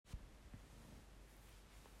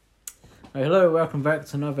Hello, welcome back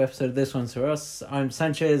to another episode of This One's For Us. I'm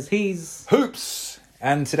Sanchez, he's... Hoops!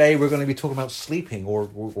 And today we're going to be talking about sleeping, or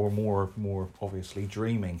more obviously,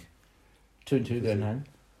 dreaming. Two and two going hand.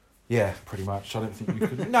 Yeah, pretty much. I don't think you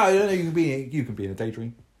could... No, you can be in a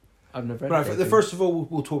daydream. I've never But first of all,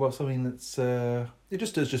 we'll talk about something that's...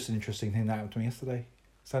 just an interesting thing that happened to me yesterday,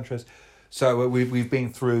 Sanchez. So we've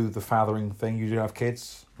been through the fathering thing. You do have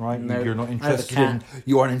kids, right? No, You're not interested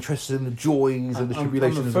you aren't interested in the joys and the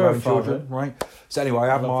tribulations of having children, right? So anyway,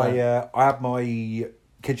 I had my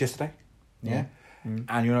kids yesterday, yeah? Mm.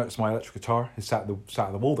 And you notice my electric guitar is sat at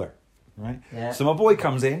the wall there, right? Yeah. So my boy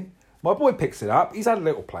comes in, my boy picks it up. He's had a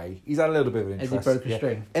little play. He's had a little bit of interest. Has he broke a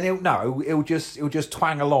string? And he'll just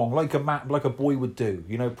twang along like a boy would do.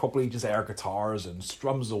 You know, probably just air guitars and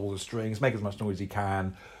strums all the strings, make as much noise as he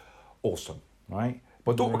can. Awesome, right?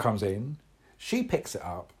 My daughter comes in, she picks it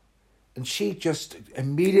up, and she just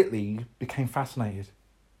immediately became fascinated.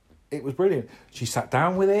 It was brilliant. She sat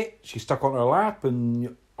down with it, she stuck on her lap,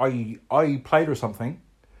 and I played her something,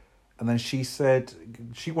 and then she said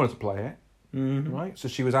she wanted to play it, right? So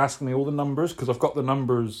she was asking me all the numbers, because I've got the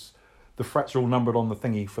numbers, the frets are all numbered on the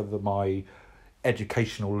thingy for my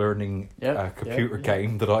educational learning computer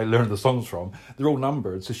game that I learned the songs from. They're all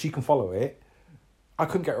numbered, so she can follow it. I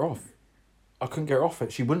couldn't get her off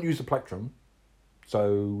it. She wouldn't use the plectrum.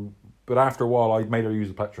 So, but after a while, I made her use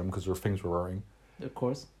the plectrum because her things were whirring. Of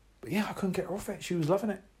course. But yeah, I couldn't get her off it. She was loving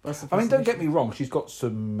it. That's I mean, don't get me wrong. She's got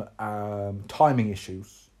some timing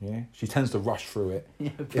issues. Yeah, she tends to rush through it. Yeah,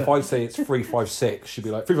 if I say it's 3, 5, 6, she'd be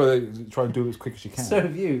like 3, 5, try and do it as quick as you can. So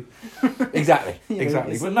have you. Exactly.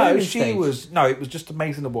 It's But a no, learning it stage. was just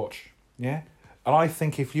amazing to watch. Yeah, and I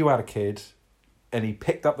think if you had a kid, and he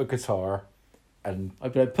picked up the guitar, and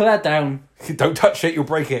I'd be like, put that down. don't touch it, you'll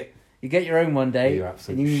break it. You get your own one day, You and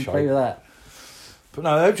absolute you can play shite. with that. But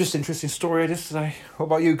no, that was just an interesting story yesterday. What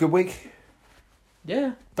about you? Good week?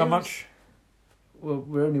 Yeah. Done yeah. much? Well,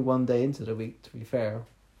 we're only one day into the week, to be fair.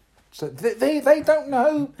 So they don't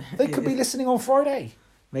know. They could be listening on Friday.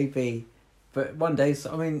 Maybe. But one day,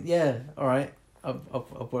 so, I mean, yeah, all right.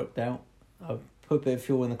 I've worked out. I've put a bit of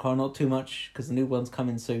fuel in the car, not too much, because the new one's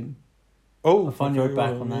coming soon. Oh, I'll find your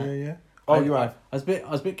back on that. Yeah. Oh, you have. I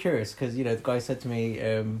was a bit curious because the guy said to me,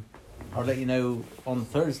 "I'll let you know on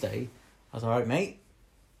Thursday." I was all right, mate.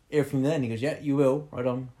 Hear from you then. He goes, "Yeah, you will." Right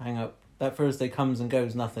on. Hang up. That Thursday comes and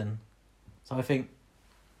goes, nothing. So I think,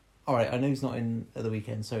 all right. I know he's not in at the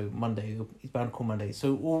weekend, so Monday he's bound to call Monday.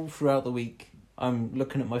 So all throughout the week, I'm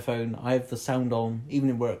looking at my phone. I have the sound on, even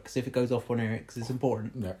in work, because if it goes off one ear, because it's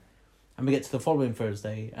important. Yeah. And we get to the following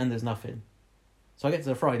Thursday, and there's nothing. So I get to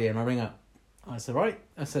the Friday, and I ring up. I said, right.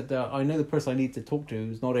 I said, I know the person I need to talk to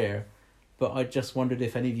is not here, but I just wondered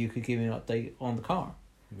if any of you could give me an update on the car.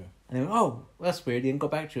 Yeah. And they went, oh, that's weird. He hadn't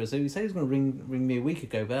got back to us. So he said he was going to ring me a week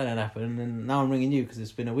ago, but that didn't happen. And now I'm ringing you because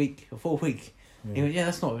it's been a full week. Yeah. He went, yeah,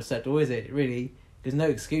 that's not acceptable, is it? Really? There's no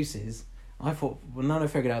excuses. I thought, well, now I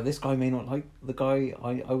figured out this guy may not like the guy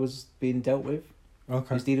I was being dealt with.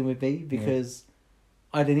 Okay. Who's dealing with me, because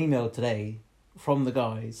I had an email today from the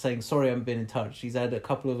guy saying, sorry I haven't been in touch. He's had a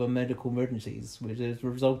couple of medical emergencies, which has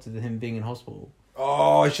resulted in him being in hospital.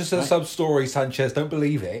 Oh, it's just a sub-story, Sanchez. Don't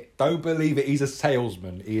believe it. Don't believe it. He's a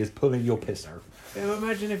salesman. He is pulling your pisser. Yeah,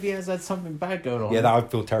 imagine if he has had something bad going on. Yeah, that I'd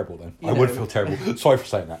feel terrible then. You I would know. feel terrible. Sorry for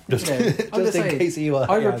saying that. Just, I'm just in saying, case you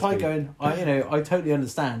I replied going, I totally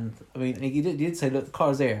understand. I mean, you did say, look, the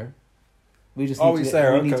car's there. We just need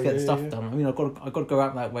to get the stuff done. I mean, I've got to go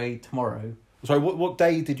out that way tomorrow. Sorry, what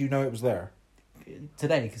day did you know it was there?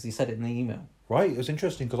 Today, because he said it in the email. Right, it was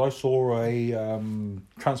interesting because I saw a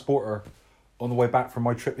transporter on the way back from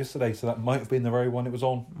my trip yesterday, so that might have been the very one it was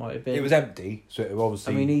on. Might have been. It was empty, so it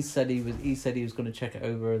obviously. I mean, he said he was going to check it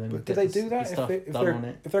over and then. But do they do that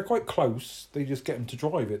if they're quite close? They just get them to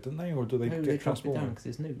drive it, don't they, or do they get transporter? Down because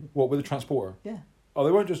it's new. What, with a transporter? Yeah. Oh,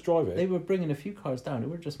 they won't just drive it. They were bringing a few cars down. It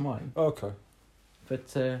were just mine. Okay.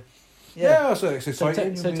 But yeah, so it's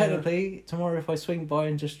exciting. So technically, tomorrow if I swing by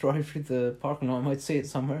and just drive through the parking lot, I might see it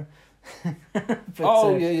somewhere.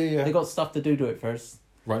 But, yeah. They got stuff to do to it first.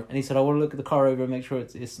 Right. And he said, I want to look at the car over and make sure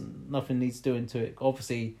it's nothing needs doing to it.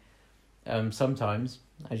 Obviously, sometimes,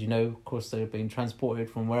 as you know, of course, they're being transported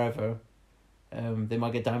from wherever. They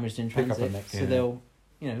might get damaged in transit, so they'll,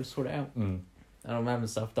 sort it out. Mm. And I'm having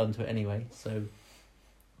stuff done to it anyway, so.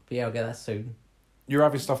 But yeah, I'll get that soon. You're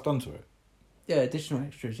having stuff done to it? Yeah, additional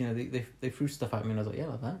extras. They threw stuff at me, and I was like, yeah,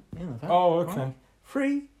 like that. Yeah, like that. Oh, okay. Right.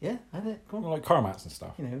 Free? Yeah, had it. Come on. Like car mats and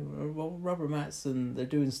stuff. You know, well, rubber mats, and they're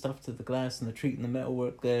doing stuff to the glass, and they're treating the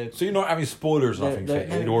metalwork there. So you're not having spoilers or nothing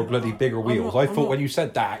fitted, or bloody bigger wheels. I thought when you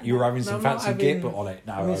said that, you were having some fancy kit put on it.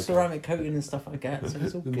 No, I mean, ceramic coating and stuff like that, so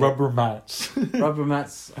it's all good. Rubber mats. Rubber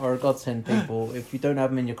mats are a godsend, people. If you don't have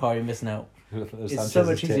them in your car, you're missing out. It's so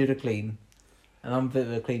much easier to clean. And I'm a bit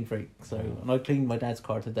of a clean freak, so... And I cleaned my dad's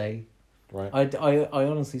car today. Right. I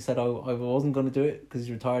honestly said I wasn't going to do it, because he's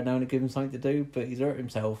retired now and to give him something to do, but he's hurt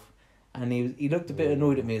himself. And he looked a bit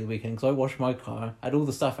annoyed at me at the weekend, because I washed my car, had all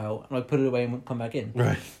the stuff out, and I put it away and come back in.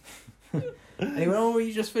 Right. And he went, oh,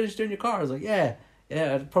 you just finished doing your car? I was like, yeah,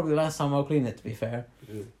 probably the last time I'll clean it, to be fair.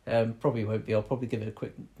 Probably won't be. I'll probably give it a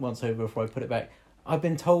quick once over before I put it back. I've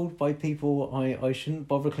been told by people I shouldn't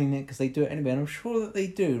bother cleaning it because they do it anyway, and I'm sure that they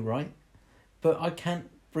do, right? But I can't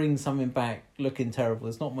bring something back looking terrible.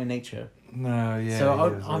 It's not my nature. No, yeah.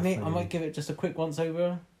 So I might give it just a quick once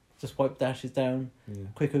over, just wipe dashes down,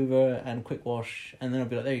 quick over and quick wash, and then I'll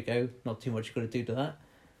be like, there you go. Not too much you got to do to that.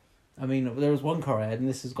 I mean, there was one car I had, and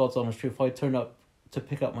this is God's honest truth. I turned up to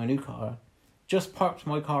pick up my new car, just parked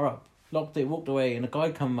my car up, locked it, walked away, and a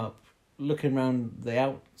guy come up, looking around the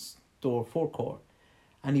outdoor forecourt,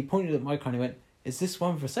 and he pointed at my car and he went, is this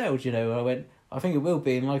one for sale, do you know? And I went, I think it will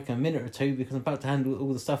be in like a minute or two, because I'm about to hand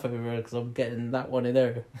all the stuff over because I'm getting that one in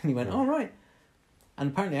there. And he went, all right.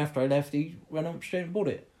 And apparently after I left, he ran up straight and bought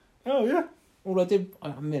it. Oh, yeah. All I did,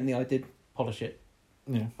 admittedly, I did polish it.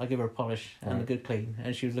 Yeah. I give her a polish and a good clean,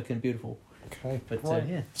 and she was looking beautiful. Okay. But right.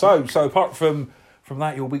 yeah. So apart from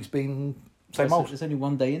that, your week's been same old. It's only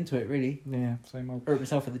one day into it, really. Yeah, same old. Hurt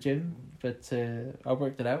myself at the gym, but I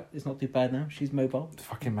worked it out. It's not too bad now. She's mobile.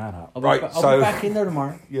 Fucking man up. I'll be back in there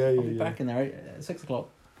tomorrow. I'll be back in there at 6 o'clock.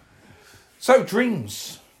 So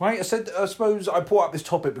dreams, right? I suppose I brought up this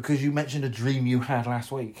topic because you mentioned a dream you had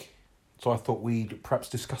last week. So I thought we'd perhaps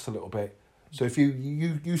discuss a little bit. So if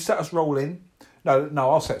you set us rolling, no,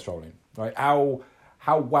 I'll set us rolling. Right?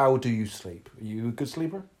 How well do you sleep? Are you a good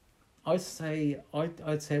sleeper? I'd say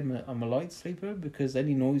I'm a light sleeper, because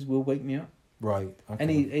any noise will wake me up. Right.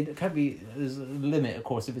 Okay. It can be, there's a limit, of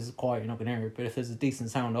course. If it's quiet, you're not gonna hear it. But if there's a decent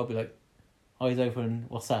sound, I'll be like, eyes open.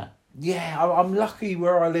 What's that? Yeah, I'm lucky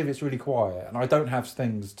where I live. It's really quiet, and I don't have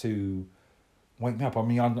things to wake me up. I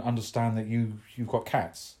mean, I understand that you've got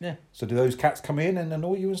cats. Yeah. So do those cats come in and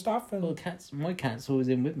annoy you and stuff? And Well, my cat's always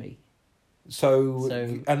in with me. So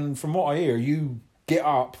and from what I hear, you get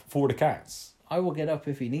up for the cats. I will get up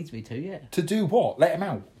if he needs me to. Yeah. To do what? Let him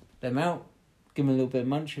out. Let him out. Give him a little bit of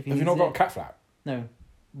munch if he Have needs you not got it. a cat flap? No.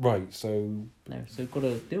 Right. So No. So got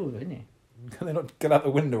to deal with it, innit? can they not get out the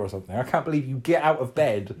window or something? I can't believe you get out of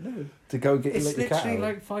bed to go get It's your cat literally out.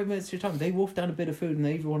 like 5 minutes of your time. They wolf down a bit of food and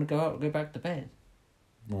they either want to go out or go back to bed.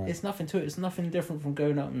 Right. It's nothing to it. It's nothing different from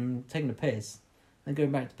going out and taking a piss and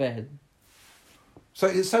going back to bed. So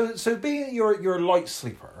being you're a light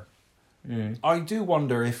sleeper, Mm. I do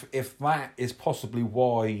wonder if that is possibly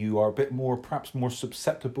why you are a bit more, perhaps more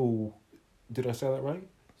susceptible. Did I say that right?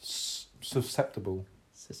 Susceptible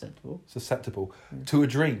to a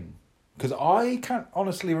dream, because I can't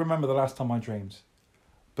honestly remember the last time I dreamed,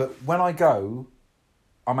 but when I go,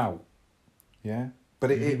 I'm out. Yeah,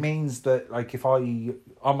 but it means that like if I'm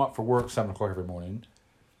up for work 7 o'clock every morning,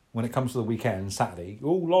 when it comes to the weekend, Saturday,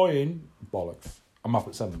 lying bollocks, I'm up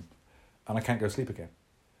at 7, and I can't go to sleep again.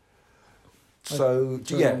 So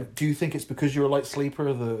do you think it's because you're a light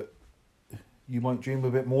sleeper that you might dream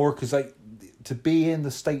a bit more? Because to be in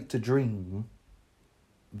the state to dream,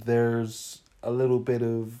 there's a little bit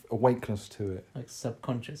of awakeness to it. Like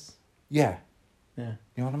subconscious. Yeah. Yeah.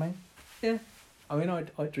 You know what I mean? Yeah. I mean, I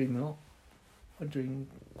dream a lot. I dream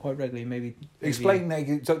quite regularly, maybe. Explain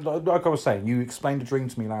that. So, like I was saying, you explained a dream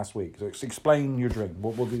to me last week. So explain your dream.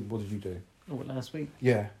 What did you do? What, last week?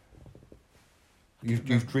 Yeah.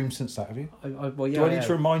 You've dreamed since that, have you? Well, yeah. Do I need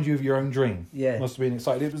to remind you of your own dream? Yeah. Must have been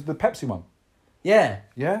excited. It was the Pepsi one. Yeah.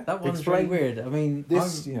 Yeah? That one's really weird. I mean,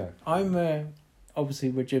 I'm obviously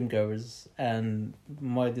we're gym goers, and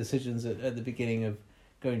my decisions at the beginning of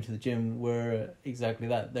going to the gym were exactly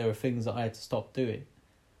that. There were things that I had to stop doing.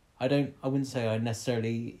 I wouldn't say I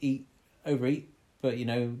necessarily overeat, but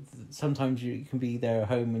sometimes you can be there at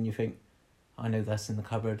home and you think, I know that's in the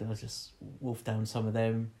cupboard, I'll just wolf down some of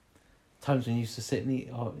them. Times when you used to sit and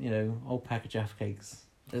eat, old pack of Jaffa cakes.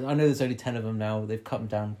 I know there's only 10 of them now. They've cut them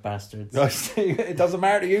down, bastards. It doesn't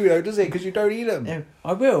matter to you though, does it? Because you don't eat them. Yeah,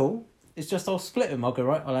 I will. It's just I'll split them. I'll go,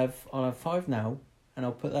 right, I'll have 5 now, and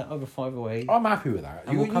I'll put that other 5 away. I'm happy with that.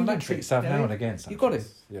 And we'll come back to treat yourself now and again. You got it.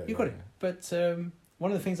 Yeah, you got it. But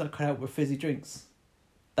one of the things I cut out were fizzy drinks.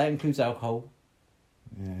 That includes alcohol.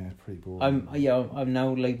 Yeah, it's pretty boring. I'm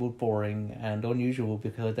now labelled boring and unusual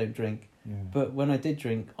because I don't drink. Yeah. But when I did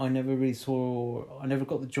drink, I never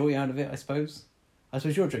got the joy out of it, I suppose. I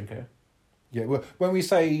suppose you're a drinker. Yeah, well, when we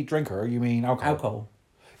say drinker, you mean alcohol? Alcohol.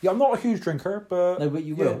 Yeah, I'm not a huge drinker, but... No, but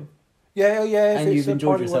you yeah. will. Yeah. If And it's you've a enjoyed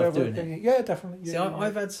party, yourself whatever, doing it. Yeah, definitely. See, Yeah,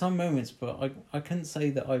 I've had some moments, but I couldn't say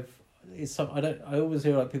that I always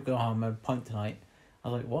hear like people go, "Oh, I'm having a pint tonight." I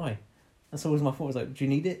was like, "Why?" That's always my thought. I was like, "Do you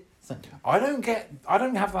need it?" It's like, I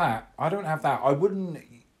don't have that. I wouldn't...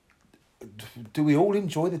 Do we all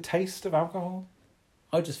enjoy the taste of alcohol?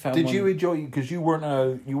 I just found. Did you enjoy... Because you weren't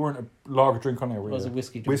a lager drinker on there, were you? I was a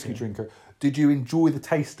whiskey drinker. Whiskey drinker. Did you enjoy the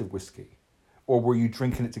taste of whiskey? Or were you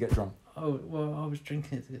drinking it to get drunk? Oh well, I was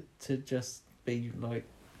drinking it to just be like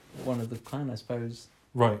one of the clan, I suppose.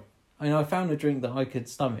 Right. I mean, I found a drink that I could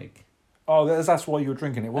stomach. Oh, that's why you were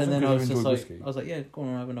drinking it. It wasn't And then I because was you just enjoyed like, whiskey. I was like, yeah, go on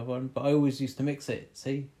and have another one. But I always used to mix it.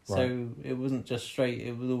 See, Right. so it wasn't just straight.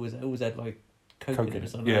 It always had like Coke in it or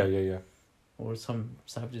something. Yeah. Or some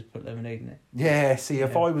savages put lemonade in it. Yeah, see,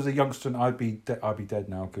 if Yeah. I was a youngster, I'd be dead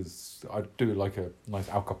now because I'd do like a nice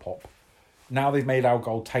alcohol pop. Now they've made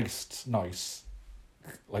alcohol taste nice,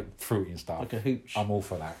 like fruity and stuff. Like a hooch. I'm all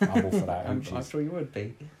for that. I'm all for that. I'm hoochies. sure you would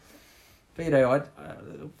be. But you know,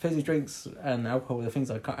 fizzy drinks and alcohol were the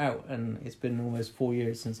things I cut out, and it's been almost 4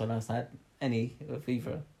 years since I last had any of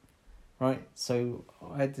either. Right, so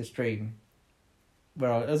I had this dream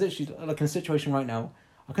where I was actually like in a situation right now.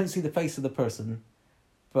 I couldn't see the face of the person,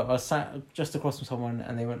 but I sat just across from someone,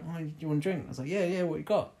 and they went, "Oh, do you want a drink?" I was like, "Yeah, what you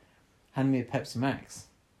got?" Hand me a Pepsi Max,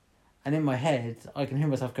 and in my head, I can hear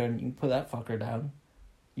myself going, "You can put that fucker down.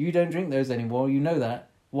 You don't drink those anymore. You know that.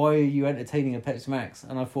 Why are you entertaining a Pepsi Max?"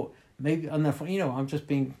 And I thought, I'm just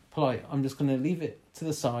being polite. I'm just going to leave it to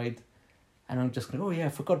the side, and I'm just going to, "Oh yeah, I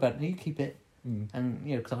forgot about it. No, you keep it." And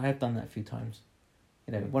because I have done that a few times.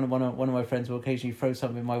 You know, one of my friends will occasionally throw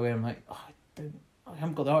something my way. I'm like, "Oh, I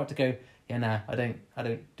haven't got the heart to go, yeah, nah, I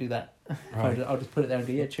don't do that." Right. I'll just put it there and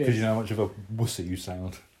go, "Yeah, cheers." Because you know how much of a wussy you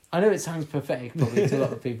sound. I know it sounds pathetic probably to a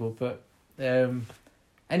lot of people, but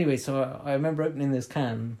anyway, so I remember opening this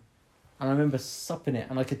can, and I remember supping it,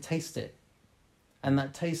 and I could taste it, and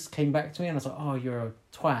that taste came back to me, and I was like, "Oh, you're a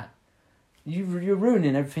twat. You're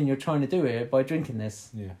ruining everything you're trying to do here by drinking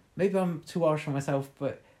this." Yeah. Maybe I'm too harsh on myself,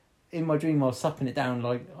 but in my dream I was supping it down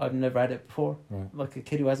like I've never had it before, Right. like a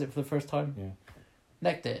kid who has it for the first time. Yeah.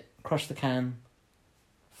 Necked it, crushed the can,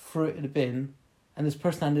 threw it in the bin, and this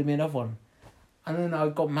person handed me another one. And then I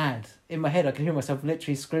got mad. In my head, I could hear myself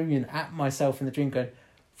literally screaming at myself in the dream, going,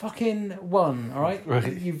 "Fucking one, all right?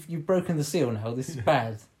 Right. You've broken the seal now. This is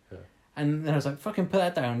bad." Yeah. And then I was like, "Fucking put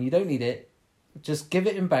that down. You don't need it. Just give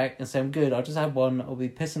it him back and say, I'm good. I'll just have one. I'll be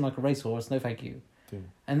pissing like a racehorse. No, thank you." Yeah.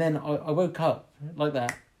 And then I woke up like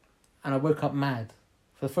that, and I woke up mad.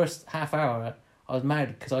 For the first half hour, I was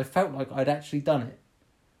mad because I felt like I'd actually done it.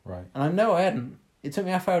 Right. And I know I hadn't. It took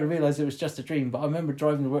me half hour to realise it was just a dream, but I remember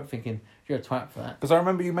driving to work thinking, "You're a twat for that." Because I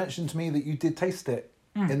remember you mentioned to me that you did taste it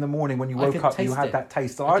in the morning when you I woke could up. You taste had it. that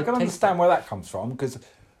taste. I I could can taste understand it. where that comes from because,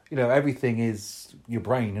 everything is your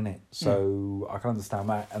brain, isn't it? So I can understand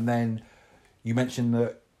that. And then you mentioned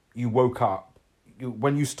that you woke up.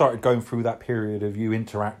 When you started going through that period of you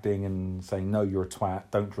interacting and saying, "No, you're a twat,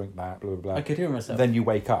 don't drink that," blah, blah, blah. I could hear myself. Then you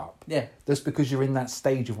wake up. Yeah. That's because you're in that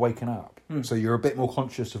stage of waking up. So you're a bit more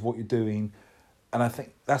conscious of what you're doing. And I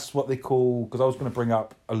think that's what they call, because I was going to bring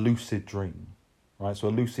up a lucid dream, right? So a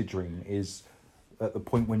lucid dream is at the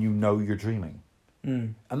point when you know you're dreaming.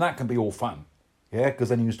 And that can be all fun, yeah? Because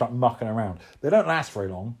then you start mucking around. They don't last very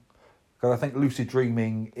long, because I think lucid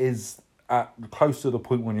dreaming is at close to the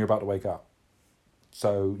point when you're about to wake up.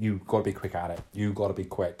 So you've got to be quick at it. You've got to be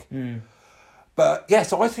quick. But yeah,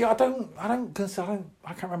 so I can't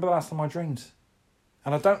remember the last time I dreamed.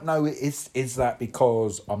 And I don't know, is that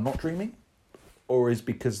because I'm not dreaming? Or is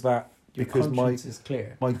because Your because conscience is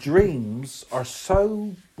clear. my dreams are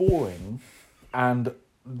so boring and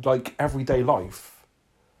like everyday life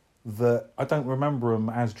that I don't remember them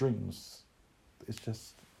as dreams. It's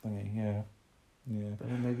just thingy, yeah. But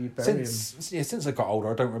then maybe you bury him. Since I got older,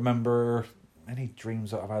 I don't remember any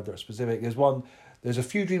dreams that I've had that are specific. There's a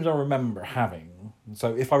few dreams I remember having.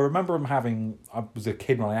 So if I remember them having, I was a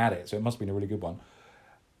kid when I had it, so it must have been a really good one.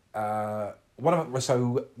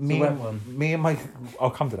 Me and my,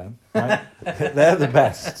 I'll come to them. Right? They're the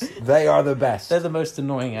best. They are the best. They're the most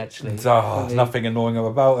annoying, actually. Nothing annoying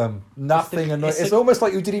about them. Nothing annoying. It's almost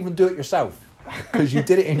like you didn't even do it yourself because you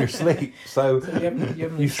did it in your sleep. So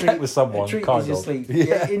you sleep with someone. A treat kind is your of. sleep.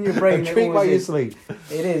 Yeah. In your brain. A treat while you is. sleep.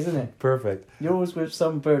 It is, isn't it? Perfect. You're always with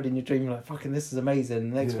some bird in your dream. You're like, "Fucking, this is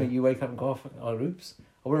amazing." The next Yeah. minute you wake up and go, "Oh, oops,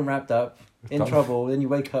 I wasn't wrapped up." In Don't- trouble. Then you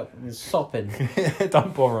wake up and it's sopping.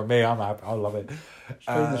 Don't bother me. I'm happy. I love it.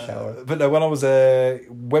 Straight in the shower. But no, when I was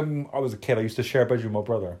a kid, I used to share a bedroom with my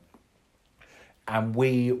brother, and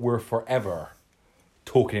we were forever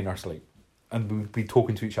talking in our sleep, and we'd be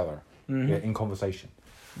talking to each other in conversation.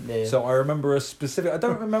 Yeah. So I remember a specific. I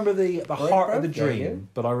don't remember the heart of the dream,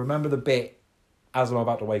 but I remember the bit as I'm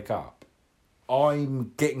about to wake up.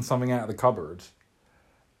 I'm getting something out of the cupboard,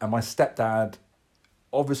 and my stepdad,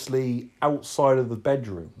 obviously outside of the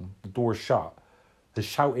bedroom, the door's shut, has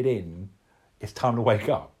shouted in, "It's time to wake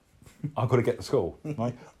up. I've got to get to school."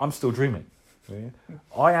 Right? I'm still dreaming. Yeah?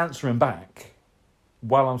 I answer him back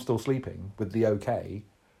while I'm still sleeping with the okay,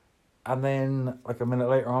 and then like a minute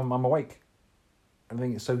later, I'm awake. I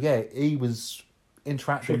think so. Yeah, he was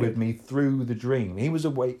interacting with me through the dream. He was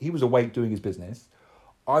awake. He was awake doing his business.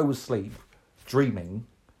 I was asleep, dreaming,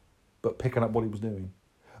 but picking up what he was doing.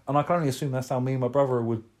 And I can only assume that's how me and my brother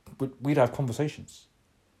we'd have conversations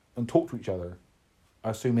and talk to each other.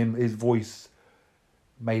 I assume his voice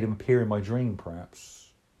made him appear in my dream,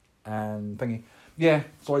 perhaps. And thinking, yeah,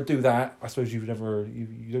 so I do that. I suppose you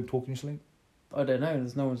don't talk in your sleep? I don't know.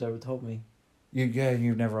 There's no one's ever told me. You've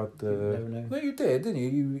never had the... You never know. No, you did, didn't you?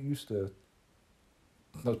 You used to...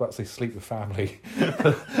 I was about to say sleep with family.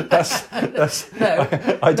 that's No,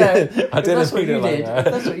 I didn't. I didn't that's what mean you it like did. that.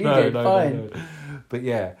 That's what you did. Fine. No. But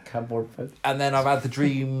yeah, Cardboard folks. and then I've had the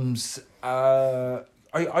dreams. I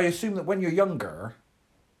assume that when you're younger,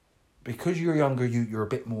 because you're younger, you're a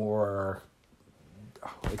bit more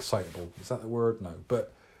excitable. Is that the word? No,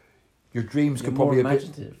 but your dreams could probably more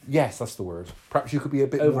imaginative. Yes, that's the word. Perhaps you could be a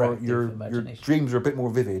bit more. Your dreams are a bit more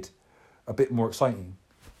vivid, a bit more exciting.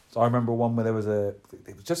 So I remember one where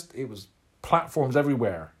it was platforms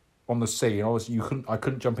everywhere on the sea, and obviously I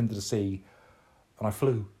couldn't jump into the sea, and I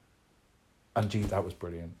flew, and gee, that was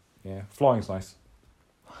brilliant. Yeah, flying's nice.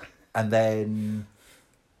 And then,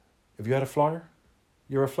 have you had a flyer?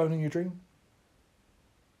 You ever flown in your dream?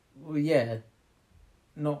 Well, yeah.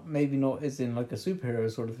 Maybe not as in like a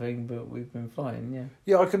superhero sort of thing, but we've been flying, yeah.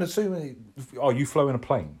 Yeah, I can assume. You flew in a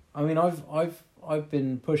plane? I mean, I've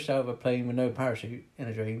been pushed out of a plane with no parachute in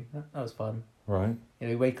a dream. That was fun. Right.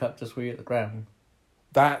 You wake up just where you're at the ground.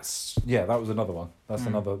 That was another one. That's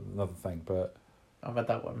another thing. But I've had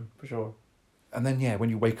that one for sure. And then when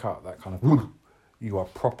you wake up, that kind of you are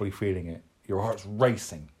properly feeling it. Your heart's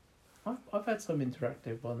racing. I've had some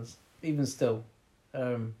interactive ones, even still.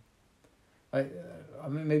 I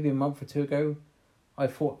mean, maybe a month or two ago, I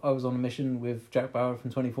thought I was on a mission with Jack Bauer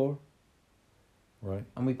from 24. Right.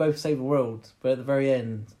 And we both saved the world, but at the very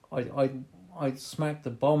end, I smacked the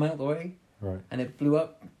bomb out the way. Right. And it blew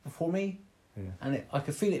up before me. Yeah. And I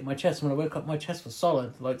could feel it in my chest. When I woke up, my chest was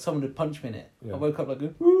solid, like someone had punched me in it. Yeah. I woke up like,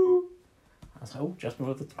 woo! I was like, oh, just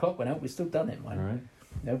before the clock went out, we've still done it, man. Right.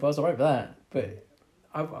 No, but I was alright with that. But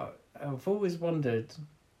I've always wondered,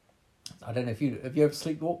 I don't know if you ever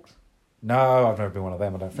sleepwalked? No, I've never been one of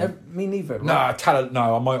them, I don't think. No, me neither. No,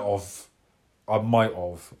 I might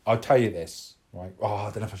have. I'll tell you this, right? Oh,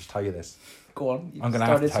 I don't know if I should tell you this. Go on. I'm going to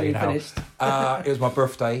have to tell you now. It was my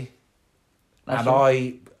birthday, and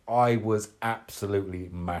I was absolutely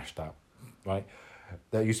mashed up, right?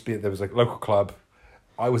 There was a local club.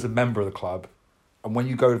 I was a member of the club, and when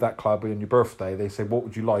you go to that club on your birthday, they say, what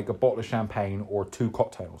would you like, a bottle of champagne or 2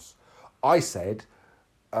 cocktails? I said,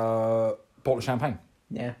 bottle of champagne.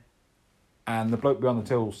 Yeah. And the bloke behind the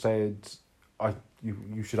till said,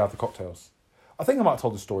 you should have the cocktails. I think I might have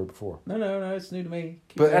told the story before. No, it's new to me.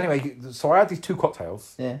 Anyway, so I had these 2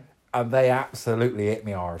 cocktails. Yeah. And they absolutely hit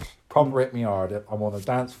me hard. Proper hit me hard. I'm on the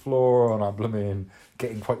dance floor and I'm blooming,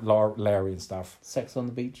 getting quite Larry and stuff. Sex on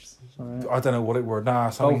the beach. I don't know what it were. Nah,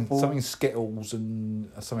 something Skittles and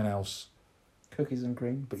something else. Cookies and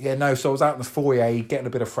cream. But yeah, no, so I was out in the foyer getting a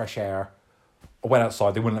bit of fresh air. I went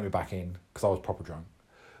outside. They wouldn't let me back in because I was proper drunk.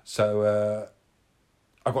 So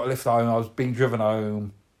I got a lift home. I was being driven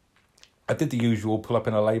home. I did the usual, pull up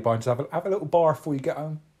in a lay-by and just have a little bar before you get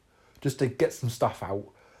home, just to get some stuff out.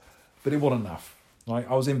 But it wasn't enough. Right?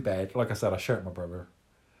 I was in bed. Like I said, I shared with my brother.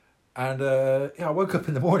 And I woke up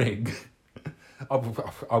in the morning. I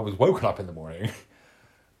was woken up in the morning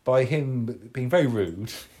by him being very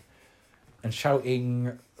rude and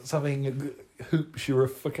shouting something, Hoops, you're a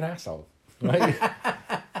fucking asshole. Right?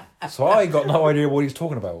 So I got no idea what he's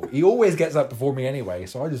talking about. He always gets up before me anyway,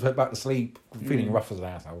 so I just went back to sleep feeling rough as an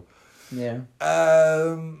asshole. Yeah.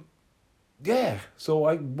 Yeah. So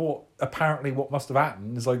what must have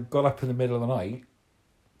happened is I got up in the middle of the night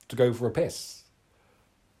to go for a piss,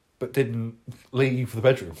 but didn't leave the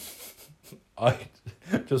bedroom. I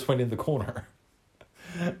just went in the corner.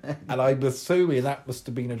 And I'm assuming that must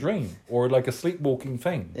have been a dream or like a sleepwalking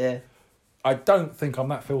thing. Yeah. I don't think I'm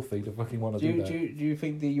that filthy to fucking want to do that. Do you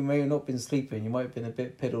think that you may have not been sleeping? You might have been a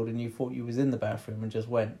bit piddled and you thought you was in the bathroom and just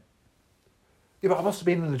went. Yeah, but I must have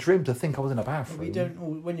been in a dream to think I was in a bathroom. But you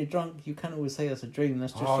don't. When you're drunk, you can't always say that's a dream.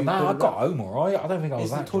 That's just. Oh you no, I got home alright. I don't think I was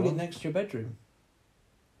Is that the toilet drunk. next to your bedroom?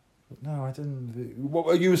 No, I didn't. What,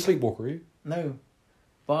 are you a sleepwalker? Are you? No,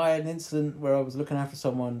 but I had an incident where I was looking after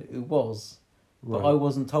someone who was, Right. but I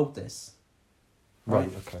wasn't told this. Right.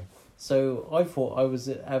 Okay. So I thought I was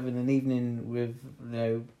having an evening with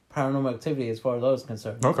paranormal activity as far as I was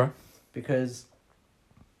concerned. Okay. Because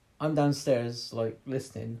I'm downstairs like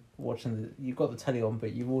listening, watching you've got the telly on,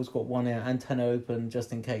 but you've always got one antenna open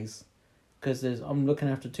just in case. Because I'm looking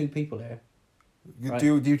after two people here. You, Right.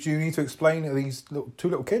 do you need to explain, are these two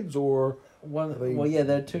little kids or Well, yeah,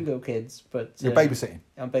 they're two little kids, but you're babysitting?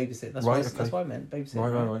 I'm babysitting. That's Right, what okay. that's what I meant.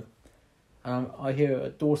 Babysitting. Right. I hear a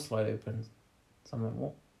door slide open. So I'm like,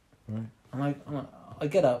 what? Right. And I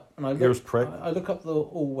get up and I Ears look. prick. I look up the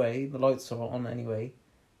hallway. The lights are on anyway,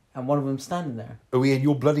 and one of them's standing there. Are we in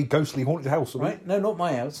your bloody ghostly haunted house? Are we? Right? No, not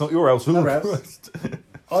my house. It's not your house. Another Ooh, house.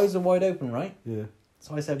 Eyes are wide open. Right? Yeah.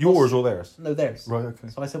 So I said, Yours or theirs? No, theirs. Right. Okay.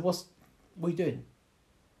 So I said, what are you doing?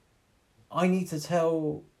 I need to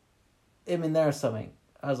tell him in there something.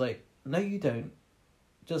 I was like, no, you don't.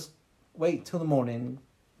 Just wait till the morning,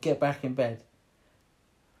 get back in bed.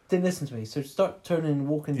 Didn't listen to me, so start turning and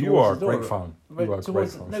walking towards You are the door. great fun. Right, You are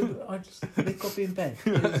towards, great fun. no, they've got to be in bed.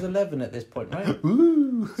 It was 11 at this point, right?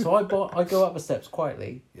 Ooh. So I go up the steps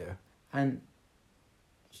quietly Yeah. and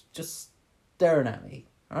just staring at me,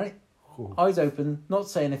 right? Ooh. Eyes open, not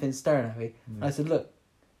saying anything, staring at me. Mm. And I said, look,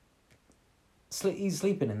 he's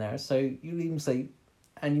sleeping in there, so you leave him sleep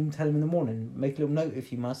and you can tell him in the morning. Make a little note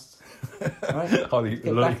if you must. Right? Oh,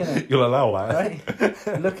 back in it. you'll allow that.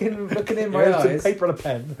 Right? looking in my Here's some eyes. paper and a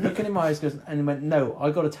pen. Looking in my eyes, goes, and he went, no,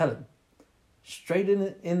 I got to tell him. Straight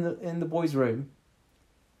in the boy's room,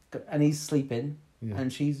 and he's sleeping, Yeah.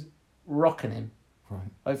 and she's rocking him, Right.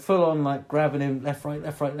 like full on, like grabbing him left, right,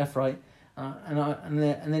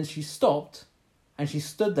 and then she stopped, and she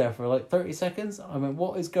stood there for like 30 seconds. I went,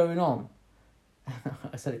 what is going on?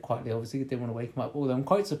 I said it quietly, obviously, I didn't want to wake him up. Although I'm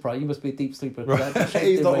quite surprised, you must be a deep sleeper. 'Cause that shake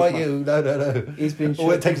He's didn't not wake like him up. you. No. He's been. All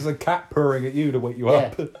it shook. takes is a cat purring at you to wake you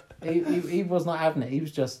Yeah. up. He was not having it. He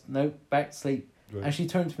was just no back to sleep. Right. And she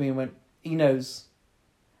turned to me and went, he knows.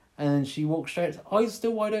 And then she walked straight, eyes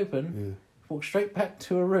still wide open, walked straight back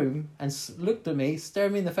to her room and looked at me,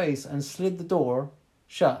 stared me in the face, and slid the door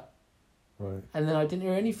shut. Right. And then I didn't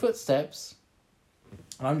hear any footsteps.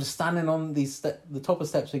 And I'm just standing on the top of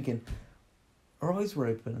steps thinking, her eyes were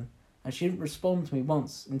open, and she didn't respond to me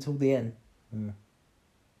once until the end. Yeah.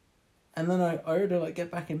 And then I heard her like get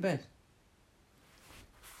back in bed.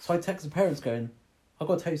 So I text the parents going, I've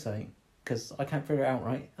got to tell you something, because I can't figure it out,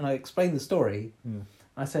 right? And I explained the story. Yeah.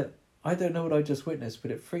 I said, I don't know what I just witnessed, but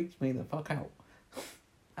it freaked me the fuck out.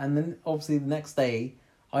 And then obviously the next day,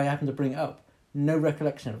 I happened to bring it up. No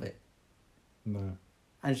recollection of it. No.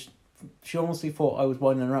 And she honestly thought I was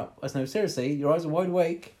winding her up. I said, no, seriously, your eyes are wide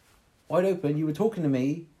awake, wide open. You were talking to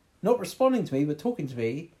me, not responding to me, but talking to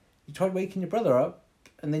me. You tried waking your brother up,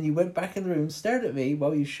 and then you went back in the room, stared at me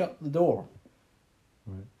while you shut the door.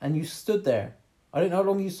 Right. And you stood there. I don't know how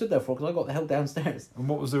long you stood there for, because I got the hell downstairs. And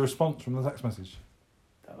what was the response from the text message?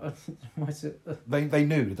 They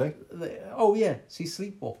knew, did they? Oh, yeah, she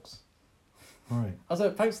sleepwalks. Right. I was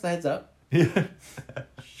like, thanks for the heads up. Yeah.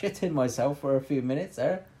 Shitting myself for a few minutes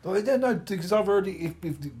there. Well, they don't know, because I've heard if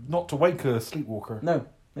not to wake a sleepwalker. No,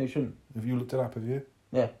 you shouldn't. Have you looked it up, have you?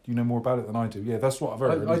 Yeah. You know more about it than I do. Yeah, that's what I've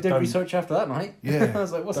heard. I did Don't- research after that night. Yeah. I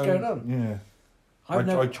was like, what's don't- going on? Yeah. I've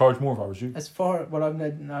I'd charge more if I was you. As far, well, I've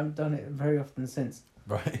done it very often since.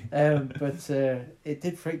 Right. But it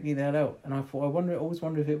did freak me the hell out, and I thought, always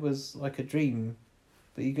wonder if it was like a dream,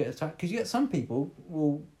 that you get attacked, because you get some people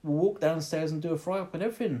will walk downstairs and do a fry up and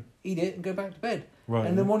everything, eat it and go back to bed, Right. and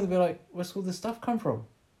in the morning they're like, where's all this stuff come from?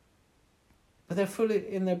 But they're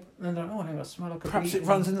fully in their, and they're like, oh, hang on, I smell like a. Perhaps bee." it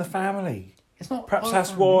runs in the family. It's not. Perhaps oh,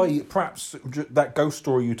 that's why. Perhaps that ghost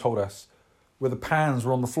story you told us, where the pans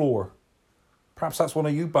were on the floor. Perhaps that's one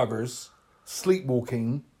of you buggers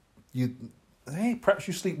sleepwalking. Perhaps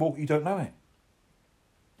you sleepwalk. You don't know it.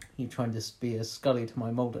 You trying to be a Scully to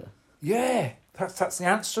my Mulder? Yeah, that's the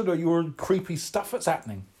answer to your creepy stuff that's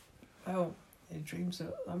happening. Well, dreams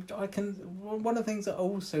are. I can. One of the things that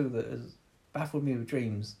also that has baffled me with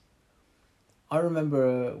dreams. I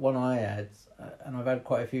remember one I had, and I've had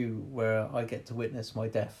quite a few where I get to witness my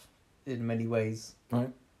death in many ways. Right.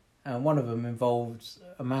 And one of them involved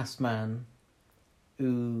a masked man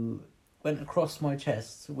who went across my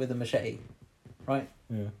chest with a machete, right?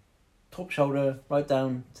 Yeah. Top shoulder, right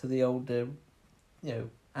down to the old,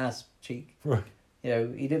 ass cheek. Right. You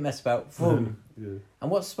know, he didn't mess about. Boom. Yeah.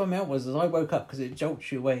 And what spun me out was as I woke up, because it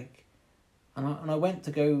jolts you awake, and I went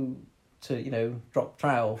to go to, drop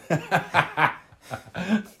trowel.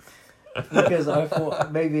 Because I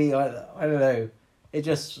thought maybe, I don't know, it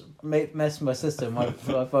just messed my system. I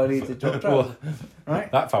need to drop trowel.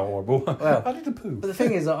 Right? That felt horrible. Well, I need to poo. But the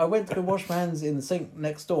thing is, I went to go wash my hands in the sink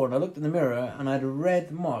next door, and I looked in the mirror, and I had a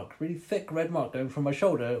red mark, really thick red mark, going from my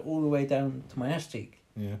shoulder all the way down to my ass cheek.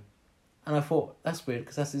 Yeah. And I thought, that's weird,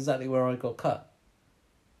 because that's exactly where I got cut.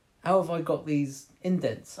 How have I got these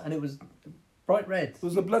indents? And it was bright red.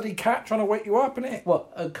 Was the bloody cat trying to wake you up, innit?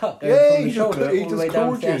 What, a cut going from the shoulder he all the just way down to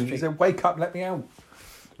called the you. ass He cheek? said, "Wake up, let me out."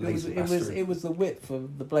 It was the width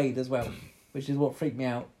of the blade as well, which is what freaked me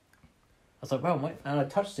out. I was like, wow, mate. And I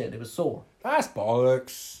touched it, and it was sore. That's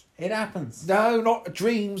bollocks. It happens. No, not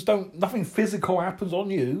dreams. Don't. Nothing physical happens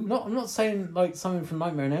on you. I'm not saying like something from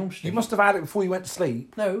Nightmare on Elm Street. You must have had it before you went to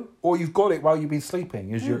sleep. No. Or you've got it while you've been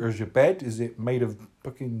sleeping. Is your bed? Is it made of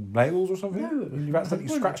fucking nails or something? No. And you've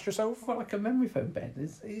accidentally scratched yourself. I've got like a memory foam bed.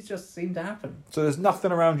 It just seemed to happen. So there's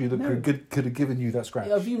nothing around you that No. could have given you that scratch.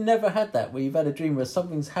 Have you never had that where you've had a dream where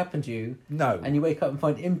something's happened to you No. and you wake up and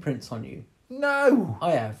find imprints on you? No.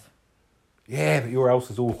 I have. Yeah, but your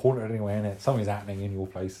house is all haunted anyway, isn't it? Something's happening in your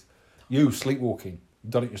place. You sleepwalking.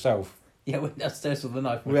 You've done it yourself. Yeah, went downstairs with a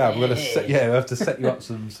knife. Yeah, we're gonna set. Yeah, we have to set you up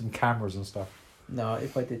some cameras and stuff. No,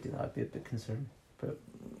 if I did do that, I'd be a bit concerned. But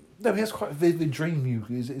No, he has quite a vivid dream.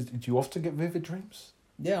 Do you often get vivid dreams?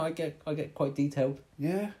 yeah, I get quite detailed.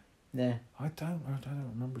 Yeah, Yeah. I don't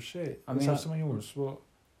remember shit. I Let's mean, have some of yours. What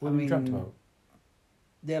I have you mean, dreamt about?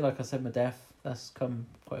 Yeah, like I said, my death. That's come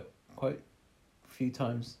quite a few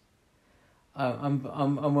times. I'm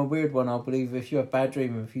a weird one. I believe if you have a bad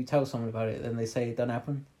dream, and if you tell someone about it, then they say it don't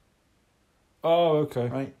happen. Oh, okay.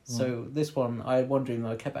 Right. So this one, I had one dream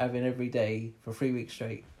that I kept having every day for 3 weeks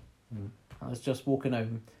straight. Mm. I was just walking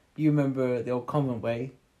home. You remember the old convent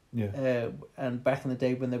way? Yeah. And back in the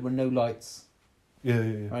day when there were no lights,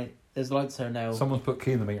 Yeah. right? There's lights there now. Someone's put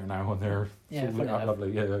key in the meter now, and they're Yeah, sort of lit funny up enough.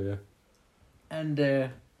 lovely. Yeah. And I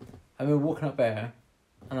remember walking up there,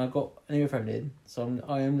 and I got an earphone in, so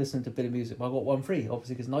I am listening to a bit of music. But I got one free,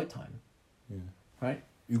 obviously, because night time. Yeah. Right.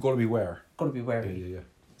 You've got to beware. Got to be wary. Yeah.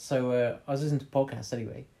 So I was listening to podcasts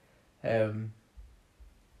anyway, and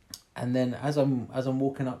then as I'm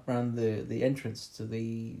walking up around the entrance to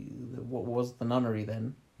the what was the nunnery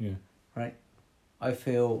then, Yeah. right, I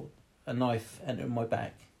feel a knife enter my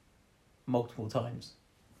back multiple times,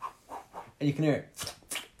 and you can hear it.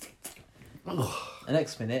 The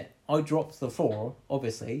next minute, I dropped to the floor,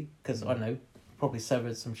 obviously, because I don't know, probably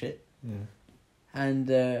severed some shit, Yeah. and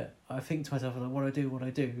I think to myself, like, what do I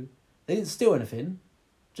do? They didn't steal anything.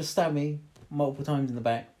 Just stabbed me multiple times in the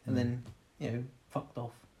back and then, fucked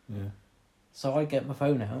off. Yeah. So I get my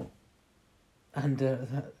phone out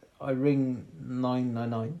and I ring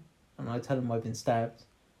 999 and I tell them I've been stabbed.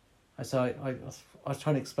 I was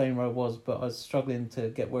trying to explain where I was, but I was struggling to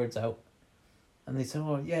get words out. And they said,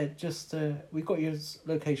 oh, yeah, just, we've got your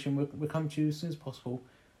location, we'll come to you as soon as possible.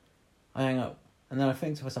 I hang up. And then I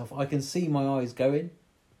think to myself, I can see my eyes going,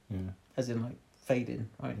 Yeah. as in, like, fading,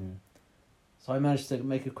 right? Yeah. So I managed to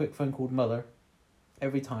make a quick phone call to Mother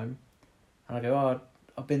every time. And I go, oh,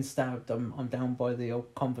 I've been stabbed. I'm down by the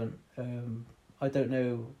old convent. I don't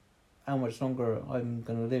know how much longer I'm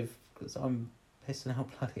going to live because I'm pissing out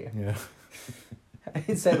blood here. Yeah. I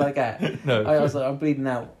didn't say it like that. No. I was like, I'm bleeding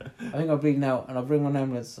out. I think I'm bleeding out and I'll bring an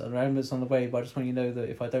ambulance on the way, but I just want you to know that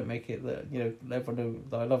if I don't make it, that, let everyone know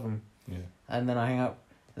that I love them. Yeah. And then I hang up.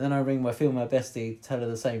 And then I ring my female bestie to tell her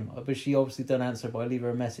the same. But she obviously don't answer, but I leave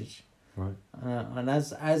her a message. Right. And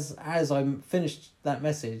as I'm finished that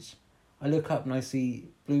message, I look up and I see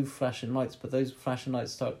blue flashing lights, but those flashing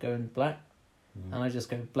lights start going black, and I just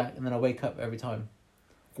go black, and then I wake up every time.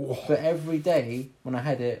 Whoa. But every day when I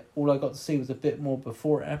had it, all I got to see was a bit more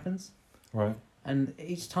before it happens, Right. and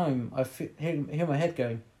each time I hear my head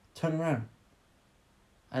going, turn around.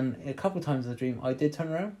 And a couple of times in the dream, I did turn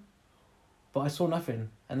around, but I saw nothing.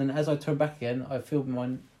 And then as I turned back again, I feel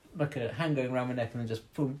my like a hand going around my neck, and then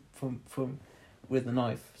just boom, boom, boom, with the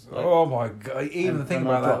knife. Like, Oh my god! Even thinking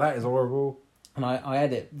about that is horrible. And I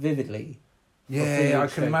had it vividly. Yeah, I weeks can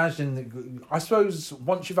straight. imagine. I suppose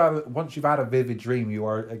once you've had a vivid dream, you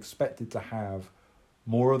are expected to have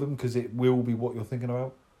more of them because it will be what you're thinking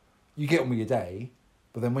about. You get on with your day,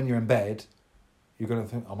 but then when you're in bed, you're gonna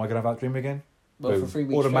think, "Am I gonna have that dream again?" Well, Boom. for 3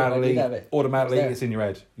 weeks straight, I did have it. Automatically, It was it's in your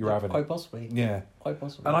head. You're there. having Quite it. possibly. Yeah, Quite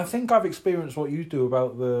possibly. and I think I've experienced what you do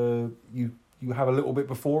about you have a little bit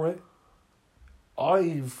before it.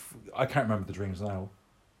 I can't remember the dreams now,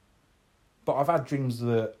 but I've had dreams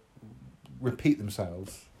that repeat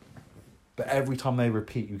themselves, but every time they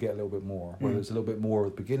repeat, you get a little bit more. Whether it's a little bit more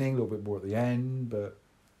at the beginning, a little bit more at the end, but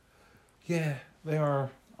yeah, they are.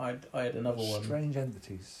 I had another one strange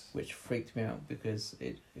entities, which freaked me out because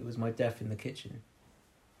it was my death in the kitchen.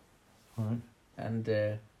 right? And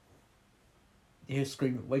you hear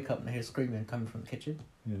screaming, wake up and I hear screaming coming from the kitchen.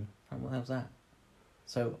 Yeah. And what the hell's that?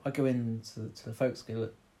 So I go in to the folks and go,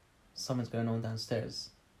 look, something's going on downstairs.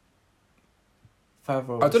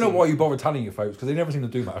 Father, I don't know why you bother telling your folks because they never seem to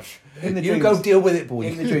do much. In the You dreams, go deal with it, boy.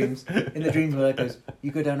 In the dreams, my dad goes,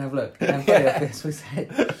 you go down and have a look. And funny enough, this was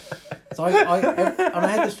it. So I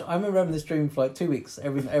had this. I remember having this dream for like 2 weeks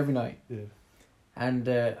every night. Yeah. And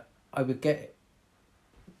I would get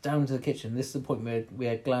down to the kitchen. This is the point where we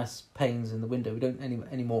had glass panes in the window. We don't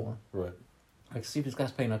anymore. Right. I could see this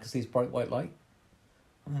glass pane. I could see this bright white light.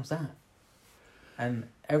 What was that? And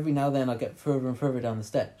every now and then I get further and further down the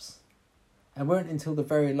steps. And it weren't until the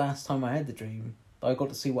very last time I had the dream that I got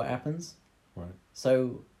to see what happens. Right.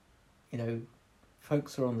 So,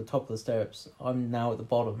 folks are on the top of the steps. I'm now at the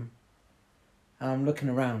bottom. And I'm looking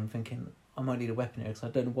around thinking, I might need a weapon here because I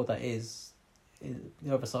don't know what that is in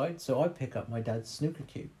the other side. So I pick up my dad's snooker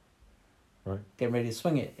cue. Right. Getting ready to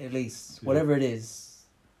swing it, at least. Yeah. Whatever it is.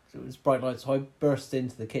 It was bright light, so I burst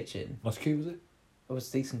into the kitchen. Nice cue, was it? It was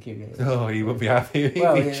a decent cue, yeah. Oh, he would be happy. He'd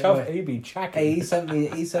Well, be yeah, chuffed. well, He'd be chacking. Hey, he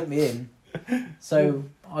sent me in. So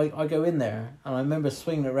I go in there and I remember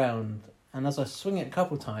swinging it around, and as I swing it a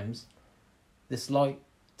couple of times, this light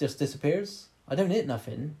just disappears. I don't hit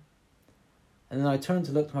nothing. And then I turn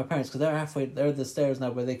to look to my parents because they're at the stairs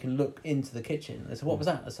now where they can look into the kitchen. They said, what was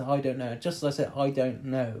that? I said, I don't know. Just as I said, I don't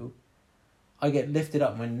know, I get lifted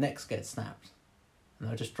up and my neck gets snapped. And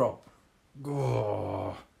I just drop.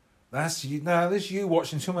 Oh, that's you. No, this is you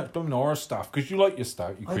watching too much blooming horror stuff because you like your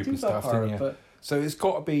stuff, you creepy stuff, horror, don't you? but So it's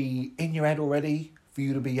got to be in your head already for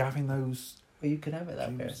you to be having those. well, you could have it that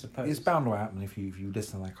way, I dreams. suppose. It's bound to happen if you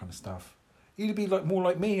listen to that kind of stuff. You'd be like more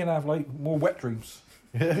like me and have like more wet dreams.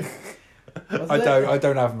 I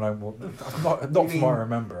don't have no more. Not from what I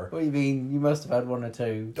remember. What do you mean? You must have had one or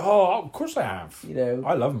two. Oh, of course I have.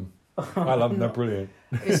 I love them. I love them. They're brilliant.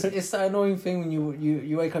 It's that annoying thing when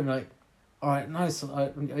you wake up and you're like, all right, nice.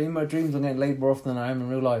 In my dreams, I'm getting laid more often than I am in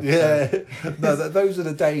real life. Yeah, no, those are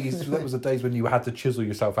the days. That was the days when you had to chisel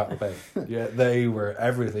yourself out of bed. Yeah, they were.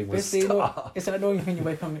 Everything was. It's that annoying thing. You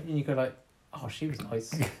wake up and you go like, oh, she was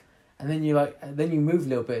nice, and then you move a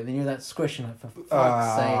little bit, and then you're that squishing like for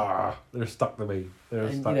fuck's sake. They're stuck to me.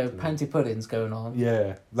 And panty pudding's going on.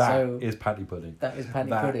 Yeah, that is panty pudding. That is panty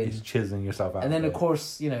That pudding. is chiseling yourself out. And then of of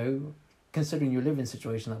course, considering your living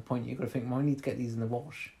situation at that point, you've got to think, well, I need to get these in the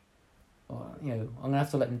wash. Or, I'm gonna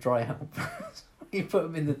have to let them dry out. You put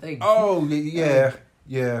them in the thing. Oh yeah.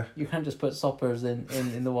 You can't just put soppers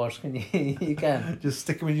in the wash, can you? You can. Just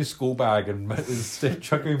stick them in your school bag and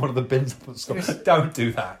chuck them in one of the bins at school. Don't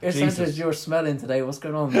do that. Santa's, you're smelling today. What's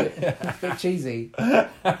going on? A bit cheesy.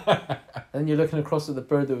 And you're looking across at the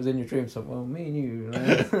bird that was in your dream. So, well, me and you.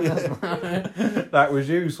 That was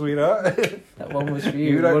you, sweetheart. That one was for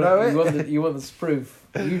you. You don't know it. You want the sproof.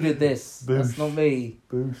 You did this. Boosh. That's not me.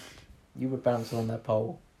 Boosh. You were bouncing on that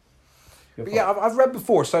pole. But yeah, I've read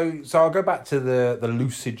before, so I'll go back to the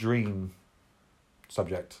lucid dream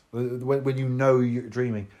subject. When you know you're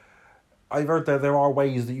dreaming, I've heard that there are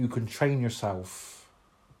ways that you can train yourself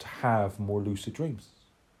to have more lucid dreams.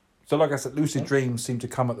 So like I said, lucid dreams seem to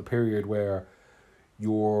come at the period where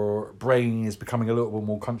your brain is becoming a little bit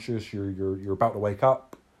more conscious, you're about to wake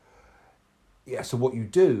up. Yeah, so what you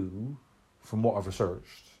do, from what I've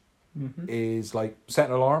researched, is like set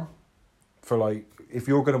an alarm for like, if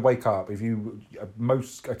you're going to wake up, if you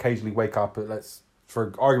most occasionally wake up at,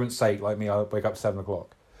 for argument's sake, like me, I wake up at 7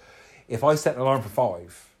 o'clock. If I set an alarm for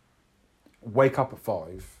 5, wake up at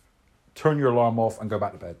 5, turn your alarm off and go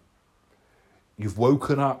back to bed. You've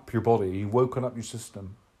woken up your body, you've woken up your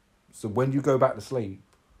system. So when you go back to sleep,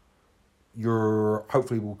 you're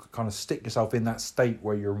hopefully will kind of stick yourself in that state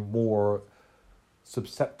where you're more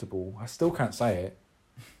susceptible. I still can't say it.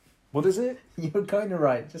 What is it? You're kind of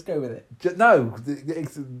right. Just go with it. No,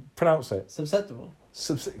 pronounce it. Susceptible.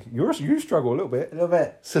 You struggle a little bit. A little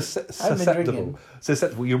bit. Susceptible.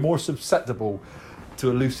 Susceptible. You're more susceptible to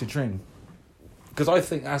a lucid dream. Because I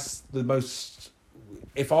think that's the most...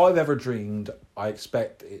 If I've ever dreamed, I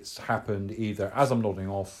expect it's happened either as I'm nodding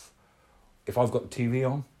off, if I've got the TV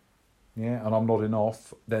on, yeah, and I'm nodding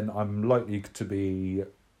off, then I'm likely to be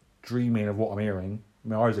dreaming of what I'm hearing.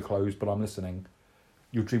 My eyes are closed, but I'm listening.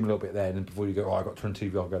 You'll dream a little bit then, and before you go, I've got to turn the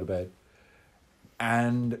TV off, go to bed.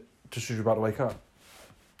 And just as you're about to wake up,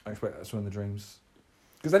 I expect that's when the dreams...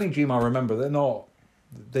 Because any dream I remember,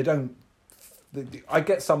 they don't I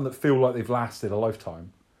get some that feel like they've lasted a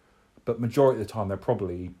lifetime, but majority of the time they're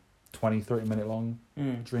probably 20, 30 minute long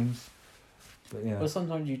dreams. But, yeah. Well,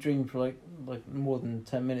 sometimes you dream for like more than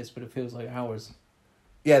 10 minutes, but it feels like hours.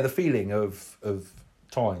 Yeah, the feeling of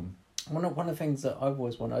time. One of the things that I've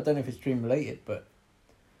always wanted, I don't know if it's dream related, but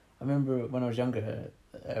I remember when I was younger,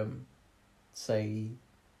 say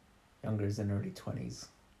younger as in early 20s,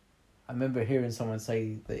 I remember hearing someone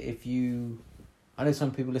say that if you, I know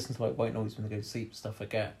some people listen to like white noise when they go to sleep, stuff like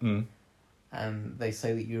that, and they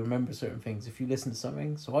say that you remember certain things if you listen to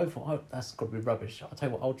something. So I thought, oh, that's got to be rubbish. I'll tell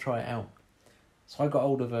you what, I'll try it out. So I got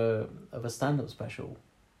hold of a stand-up special.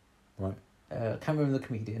 Right. Can't remember the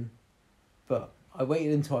comedian, but I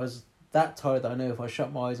waited until I was that tired that I know if I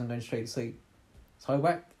shut my eyes I'm going straight to sleep. So I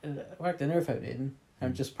whacked an earphone in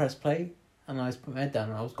and just pressed play, and I just put my head down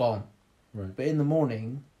and I was gone. Right. But in the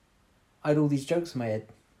morning, I had all these jokes in my head.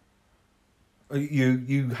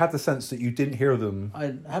 You had the sense that you didn't hear them. I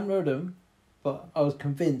hadn't heard them, but I was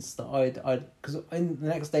convinced that I'd because in the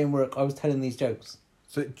next day in work I was telling these jokes.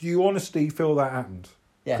 So do you honestly feel that happened?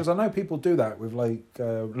 Yeah. Because I know people do that with like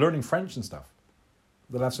learning French and stuff.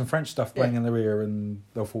 They'll have some French stuff playing in their ear and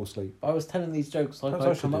they'll fall asleep. I was telling these jokes like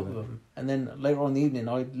I'd come up with them, and then later on in the evening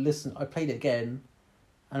I played it again,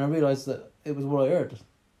 and I realised that it was what I heard.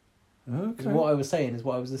 Okay. What I was saying is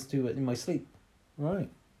what I was listening to in my sleep. Right.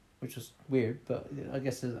 Which was weird, but I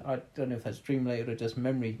guess I don't know if that's dream related or just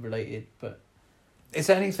memory related, but It's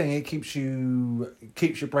anything. It keeps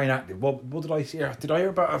your brain active. What did I hear? Did I hear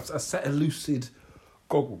about a set of lucid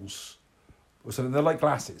goggles? So they're like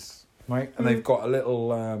glasses, right? And they've got a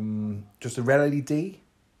little just a red LED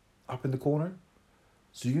up in the corner.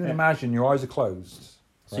 So you can imagine your eyes are closed.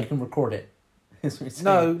 So you can record it.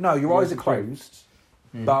 No, your eyes are closed.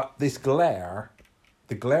 But this glare,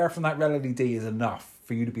 the glare from that red LED is enough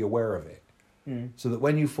for you to be aware of it. So that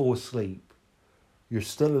when you fall asleep, you're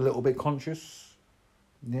still a little bit conscious.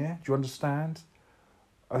 Yeah, do you understand?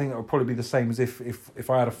 I think that would probably be the same as if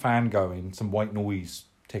I had a fan going, some white noise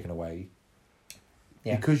taken away.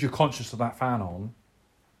 Yeah. Because you're conscious of that fan on,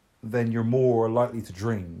 then you're more likely to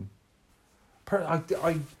dream. I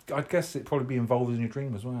guess it'd probably be involved in your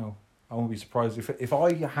dream as well. I wouldn't be surprised if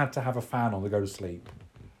I had to have a fan on to go to sleep,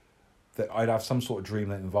 that I'd have some sort of dream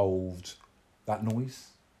that involved that noise.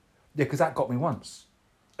 Yeah, because that got me once.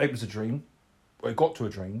 It was a dream. It got to a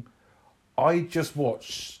dream. I just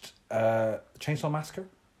watched Chainsaw Massacre.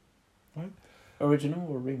 Right? Original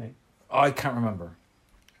or remake? I can't remember.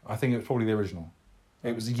 I think it was probably the original.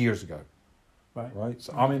 It was years ago. Right?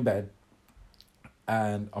 So I'm in bed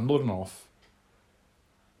and I'm nodding off.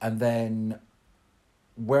 And then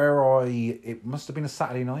it must have been a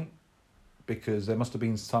Saturday night, because there must have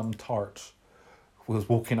been some tart who was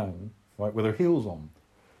walking home, right, with her heels on.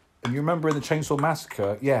 And you remember in the Chainsaw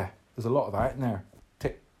Massacre, yeah, there's a lot of that in there.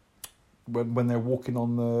 When they're walking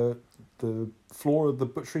on the floor of the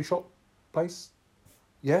butchery shop place.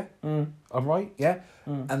 Yeah? I'm right? Yeah?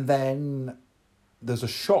 And then there's a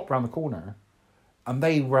shop around the corner, and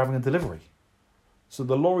they were having a delivery. So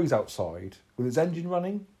the lorry's outside with its engine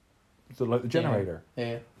running, like the generator.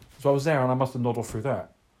 Yeah. So I was there, and I must have nodded through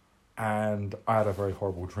that. And I had a very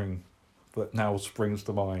horrible dream that now springs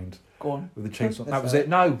to mind. Go on. With the chainsaw. That was it.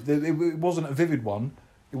 No, it wasn't a vivid one.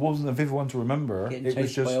 It wasn't a vivid one to remember. Getting it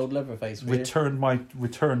was just by old Leatherface.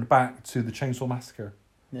 Returned back to the Chainsaw Massacre.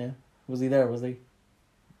 Yeah. Was he there? Was he?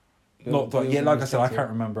 Like I said, I can't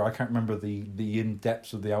remember. I can't remember the in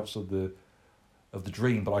depths of the outs of the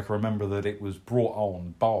dream, but I can remember that it was brought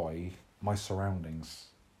on by my surroundings.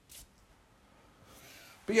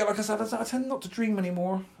 But yeah, like I said, I tend not to dream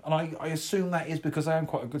anymore, and I assume that is because I am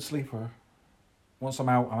quite a good sleeper. Once I'm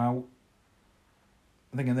out, I'm out.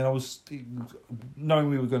 I think, and then I was, knowing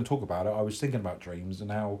we were going to talk about it, I was thinking about dreams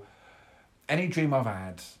and how any dream I've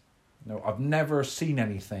had, I've never seen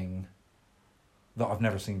anything that I've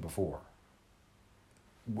never seen before.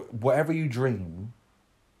 Whatever you dream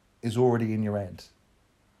is already in your head.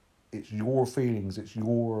 It's your feelings, it's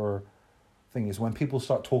your thing. Is when people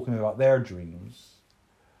start talking about their dreams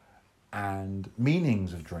and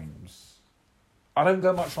meanings of dreams, I don't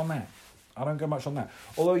go much on that.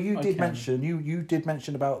 Although you did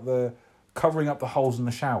mention about the covering up the holes in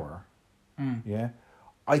the shower. Yeah,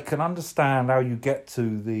 I can understand how you get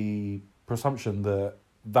to the presumption that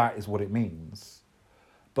that is what it means,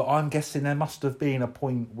 but I'm guessing there must have been a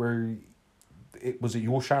point where it was at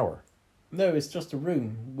your shower. No, it's just a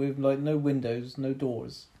room with like no windows, no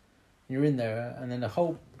doors. You're in there, and then a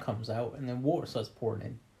hole comes out, and then water starts pouring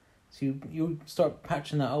in. So you start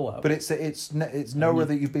patching that hole up. But it's nowhere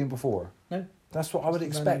that you've been before. No. That's what I would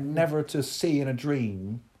expect. Never to see in a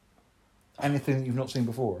dream anything that you've not seen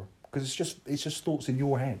before. because it's just thoughts in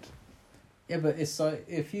your head. Yeah, but it's like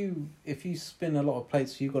if you spin a lot of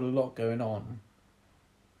plates, you've got a lot going on.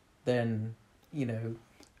 Then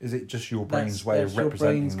Is it just your brain's way that's of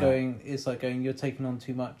representing your brain's that? going. It's like going. You're taking on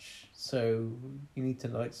too much, so you need to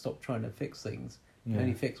like stop trying to fix things. You Yeah.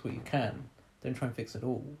 only fix what you can. Don't try and fix it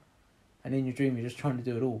all. And in your dream, you're just trying to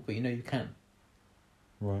do it all, but you can.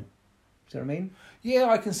 Right. See what I mean? Yeah,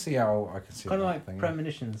 I can see how Kind of that like thing,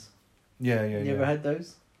 premonitions. Yeah. You ever had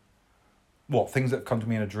those? What, things that have come to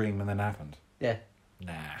me in a dream and then happened? Yeah.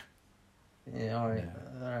 Nah. Yeah. All right.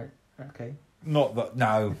 Yeah. All right. Okay. Not that.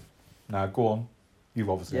 No. Go on. You've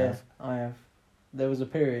obviously Yeah, have. I have. There was a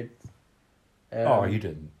period. Oh, you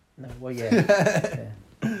didn't. No. Well, yeah.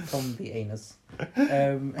 Yeah. From the anus.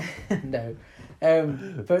 No.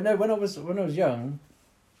 But no. When I was young,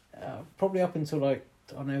 probably up until like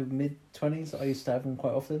I don't know mid-20s, I used to have them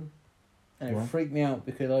quite often, and it Right. freaked me out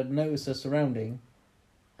because I'd noticed the surrounding,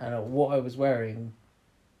 and what I was wearing,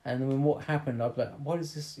 and when what happened, I'd be like, "What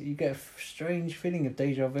is this?" You get a strange feeling of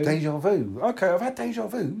deja vu. Deja vu. Okay, I've had deja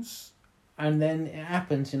vus. And then it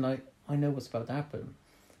happens, and like I know what's about to happen.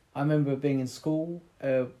 I remember being in school,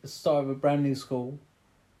 the start of a brand new school,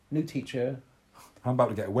 new teacher, I'm about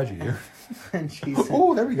to get a wedgie here. and she said,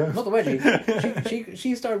 Oh, there we go. not the wedgie.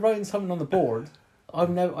 She started writing something on the board. I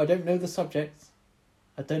don't know the subject.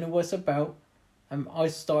 I don't know what it's about. I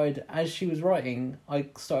started, as she was writing, I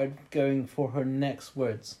started going for her next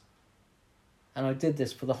words. And I did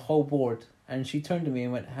this for the whole board. And she turned to me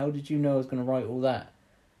and went, "How did you know I was going to write all that?"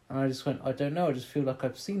 And I just went, "I don't know. I just feel like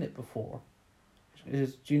I've seen it before." She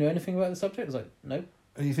goes, "Do you know anything about the subject?" I was like, "Nope."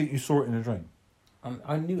 And you think you saw it in a dream?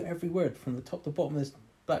 I knew every word from the top to bottom of this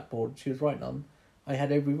blackboard she was writing on. I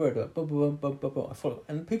had every word. Like, bum, bum, bum, bum, bum. I followed,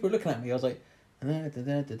 and people were looking at me. I was like, da, da,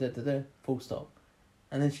 da, da, da, da, da, full stop.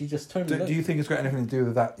 And then she just turned. Do, and do you think it's got anything to do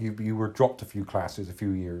with that? You were dropped a few classes, a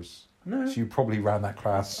few years. No. So you probably ran that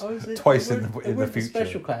class I was twice I in the weren't future.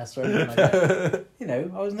 Special class or anything like that.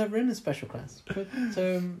 I was never in a special class. But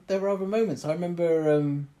there were other moments. I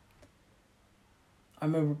remember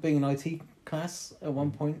being in IT class at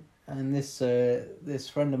one point, and this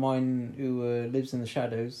friend of mine who lives in the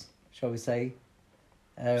shadows, shall we say?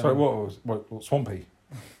 Sorry, what Swampy?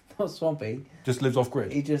 Not Swampy. Just lives off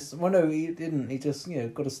grid. He didn't. He just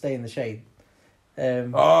got to stay in the shade.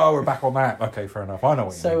 We're back on that. Okay, fair enough. I know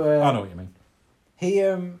what you mean. I know what you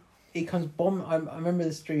mean. He comes I remember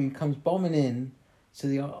this dream. He comes bombing in to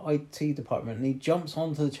the IT department, and he jumps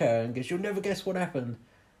onto the chair and goes, "You'll never guess what happened.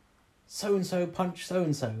 So and so punched so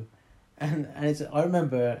and so," and it's. I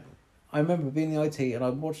remember being in the IT, and I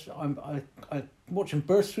watch him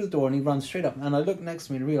burst through the door, and he runs straight up, and I look next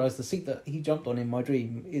to me and realise the seat that he jumped on in my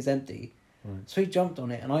dream is empty. Right. So he jumped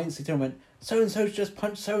on it, and I instantly turned and went, "So and so's just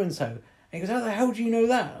punched so and so." And he goes, "How the hell do you know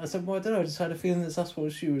that?" I said, "Well, I don't know. I just had a feeling that's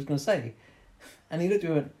what she was going to say." And he looked at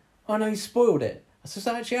me and went, "Oh no, you spoiled it." I said, "Does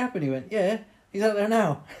that actually happen?" He went, "Yeah, he's out there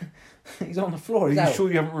now. He's on the floor. Are He's you out." sure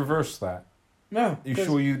you haven't reversed that? No. You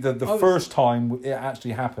sure the first time it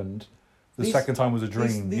actually happened, the second time was a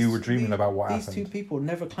dream. You were dreaming about what happened. These two people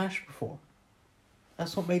never clashed before.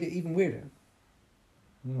 That's what made it even weirder.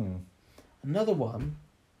 Another one,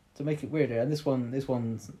 to make it weirder, and this one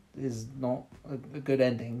is not a good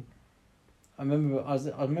ending. I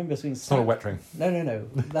remember seeing. It's not a wet dream. No.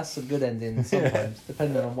 That's a good ending sometimes,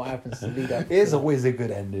 depending on what happens to lead up. It is always a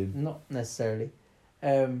good ending. Not necessarily,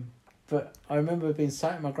 but I remember being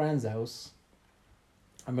sat at my grand's house,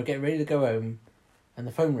 and we're getting ready to go home, and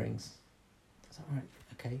the phone rings. I was like, "All right,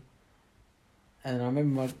 okay." And I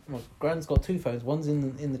remember my grand's got two phones. One's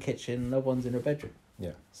in the kitchen, and the other one's in her bedroom.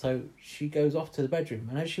 Yeah. So she goes off to the bedroom,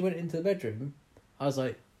 and as she went into the bedroom, I was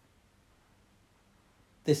like,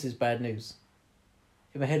 "This is bad news."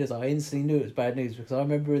 In my head, I instantly knew it was bad news because I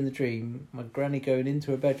remember in the dream my granny going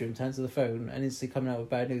into her bedroom to answer the phone and instantly coming out with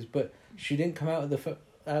bad news. But she didn't come out of out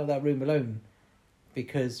of that room alone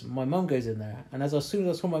because my mum goes in there. And as soon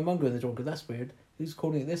as I saw my mum go in the door, I go, "That's weird. Who's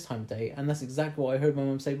calling at this time of day?" And that's exactly what I heard my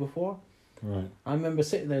mum say before. Right. I remember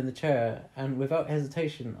sitting there in the chair, and without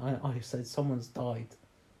hesitation, I said, "Someone's died."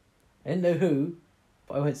 I didn't know who,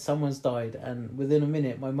 but I went, "Someone's died." And within a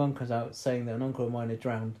minute, my mum comes out saying that an uncle of mine had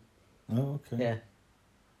drowned. Oh, okay. Yeah.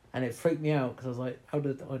 And it freaked me out because I was like, "How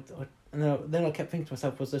did I?" And then I kept thinking to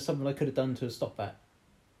myself, "Was there something I could have done to stop that?"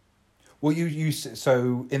 Well,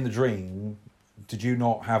 so in the dream, did you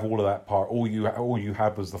not have all of that part? All you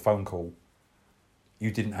had was the phone call.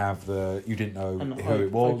 You didn't know And who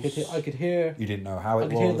it was. I could hear. You didn't know how it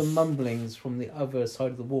was. I could hear the mumblings from the other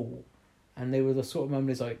side of the wall, and they were the sort of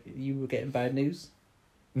mumblings like you were getting bad news.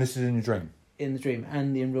 And this is in your dream. In the dream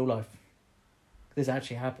and in real life. This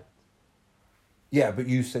actually happened. Yeah, but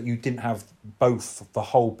you said you didn't have the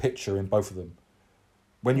whole picture in both of them.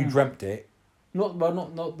 When you dreamt it... Not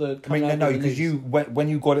the... I mean, no, because when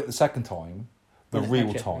you got it the second time, the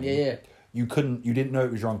real time, you didn't know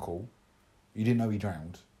it was your uncle, you didn't know he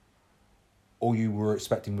drowned. All you were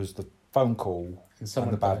expecting was the phone call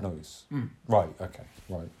and the bad noise. Right, okay,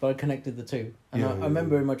 right. But I connected the two. And I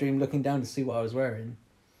remember in my dream looking down to see what I was wearing,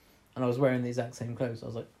 and I was wearing the exact same clothes. I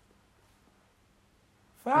was like...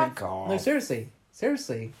 Fuck off. No, seriously.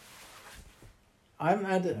 I haven't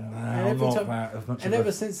had... and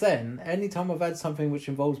ever since then, anytime I've had something which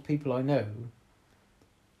involves people I know,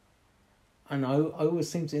 and I always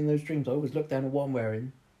seem to, in those dreams, I always look down at what I'm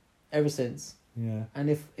wearing, ever since. Yeah.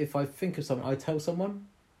 And if I think of something, I tell someone,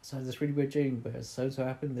 so I had this really weird dream, but so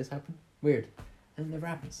happened, this happened, weird. And it never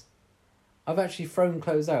happens. I've actually thrown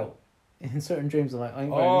clothes out in certain dreams. I'm like, I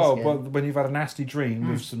ain't wearing this again. But when you've had a nasty dream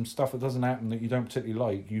with some stuff that doesn't happen that you don't particularly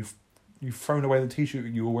like, you've thrown away the t-shirt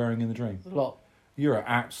you were wearing in the dream. A lot. You're an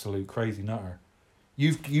absolute crazy nutter.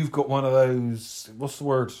 You've got one of those... What's the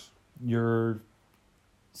word? You're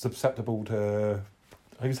susceptible to...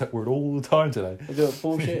 I use that word all the time today. I do it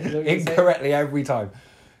bullshit. Incorrectly every time.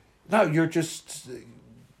 No, you're just...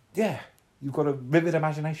 Yeah. You've got a vivid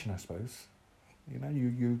imagination, I suppose. You know,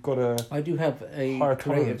 you've got a... I do have a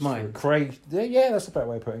creative mind. Yeah, that's a better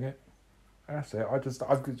way of putting it. That's it.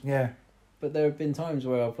 Yeah. But there have been times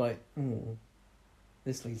where I've like,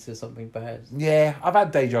 this leads to something bad. Yeah, I've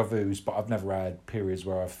had deja vus, but I've never had periods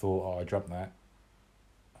where I've thought, I dreamt that.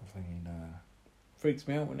 I'm thinking, Freaks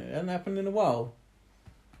me out when it hasn't happened in a while.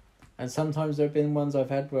 And sometimes there have been ones I've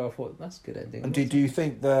had where I thought, that's a good ending. And do you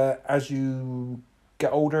think that as you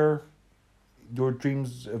get older, your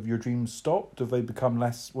dreams stop? Do they become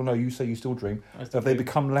less... Well, no, you say you still dream. Have they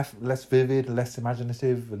become less vivid, less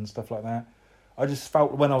imaginative and stuff like that? I just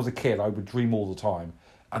felt when I was a kid, I would dream all the time.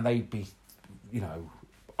 And they'd be,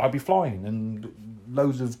 I'd be flying and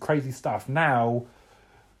loads of crazy stuff. Now,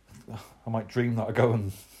 I might dream that I go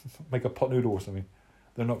and make a pot noodle or something.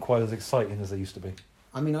 They're not quite as exciting as they used to be.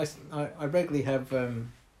 I mean, I regularly have...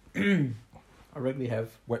 I regularly have...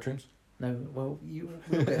 Wet dreams? No, well,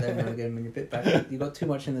 we'll get there now again when you're a bit back. You got too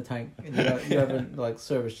much in the tank, and you haven't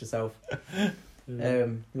serviced yourself. You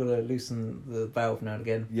got to loosen the valve now and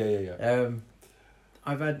again. Yeah.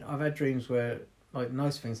 I've had dreams where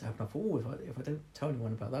nice things happen. I thought, if I don't tell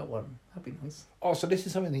anyone about that one, that'd be nice. Oh, so this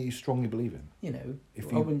is something that you strongly believe in?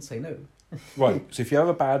 I wouldn't say no. Right. So if you have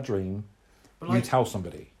a bad dream, you tell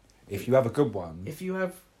somebody. If you have a good one, if you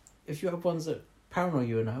have ones that paranoid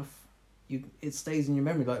you enough, it stays in your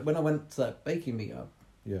memory. Like when I went to that baking meetup,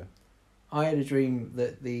 I had a dream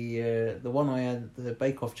that the one I had the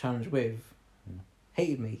Bake Off challenge with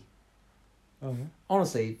hated me. Oh yeah.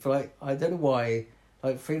 Honestly, for I don't know why.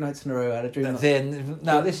 3 nights in a row, I had a dream.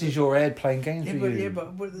 This is your head playing games with you. Yeah,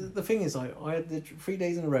 but the thing is, I had the 3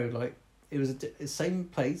 days in a row. It was the same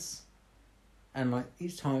place, and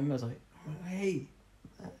each time I was like, "Hey,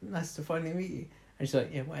 nice to finally meet you." And she's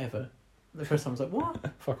like, "Yeah, whatever." The first time I was like,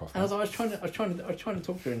 "What?" Fuck off. And I was trying to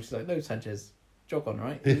talk to her, and she's like, "No, Sanchez, jog on,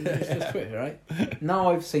 right? It's just Twitter, right? Now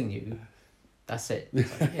I've seen you. That's it."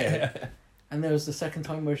 Yeah. And there was the second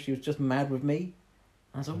time where she was just mad with me.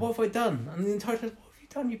 And I was like, "What have I done?" And the entire time, "What have you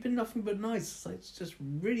done? You've been nothing but nice." It's just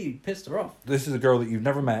really pissed her off. This is a girl that you've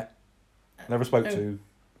never met, never spoke to,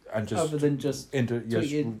 and just other than just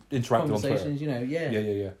interacted on Twitter.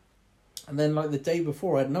 Yeah. And then the day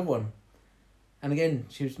before, I had another one. And again,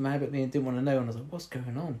 she was mad at me and didn't want to know. And I was like, what's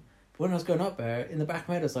going on? But when I was going up there, in the back of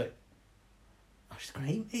my head, I was like, oh, she's going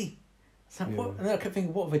to hate me. So what? And then I kept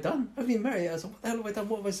thinking, what have I done? I haven't even married. I was like, what the hell have I done?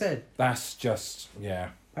 What have I said? That's just,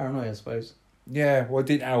 paranoia, I suppose. Yeah, well, it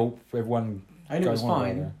didn't help everyone. And it was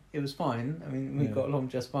fine. It was fine. I mean, we got along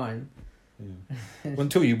just fine. Yeah. Well,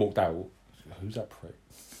 until you walked out. Who's that prick?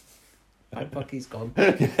 Bucky's gone.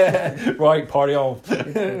 Right, party on.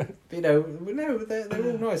 But, no,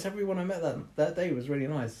 they're all nice. Everyone I met that day was really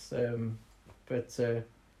nice. But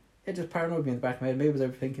it just paranoid me in the back of my head. Maybe I was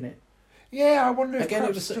overthinking it. Yeah, I wonder if again,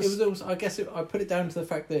 it was also, I guess I put it down to the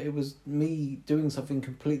fact that it was me doing something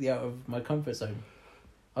completely out of my comfort zone.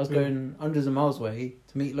 I was going hundreds of miles away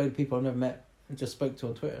to meet a load of people I've never met and just spoke to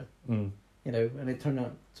on Twitter. And it turned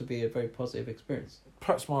out to be a very positive experience.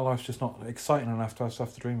 Perhaps my life's just not exciting enough to have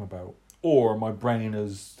stuff to dream about. Or my brain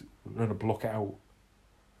is going to block it out.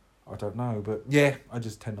 I don't know, but yeah, I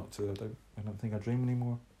just tend not to. I don't think I dream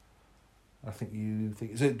anymore. I think you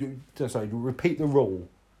think... So repeat the rule.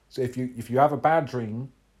 So if you have a bad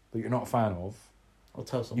dream that you're not a fan of, I'll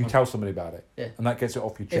tell someone. You tell somebody about it. Yeah. And that gets it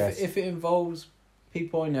off your chest. If it involves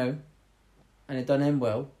people I know and it doesn't end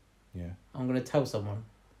well, yeah, I'm going to tell someone.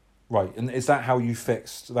 Right, and is that how you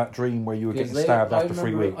fixed that dream where you were getting Because stabbed I after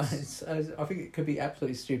 3 remember- weeks? I think it could be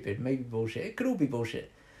absolutely stupid, maybe bullshit. It could all be bullshit.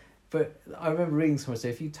 But I remember reading somewhere say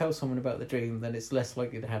if you tell someone about the dream, then it's less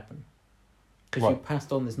likely to happen. Because you Right.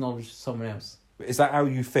 passed on this knowledge to someone else. Is that how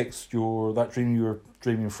you fixed that dream you were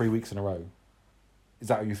dreaming 3 weeks in a row? Is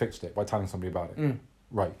that how you fixed it? By telling somebody about it? Mm.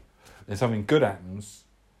 Right. If something good happens,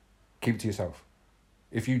 keep it to yourself.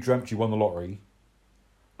 If you dreamt you won the lottery,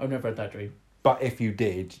 I've never had that dream. but if you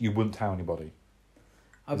did, you wouldn't tell anybody.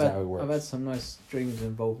 Is that how it works? I've had some nice dreams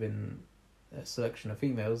involving a selection of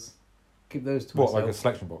females. Keep those to What, myself. like a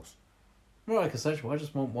selection box? Not like a selection. I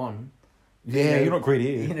just want one. Yeah, You know- you're not greedy,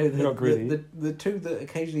 are you? You know, You're not greedy. the two that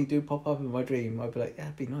occasionally do pop up in my dream, I'd be like, yeah,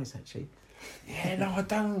 that'd be nice actually. Yeah, no, I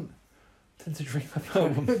don't tend to dream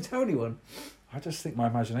about them. Don't tell anyone. I just think my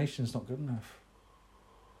imagination's not good enough.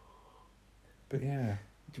 But yeah,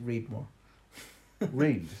 To read more.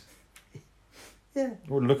 read. Yeah,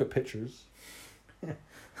 Or look at pictures.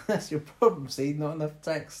 that's your problem. See, not enough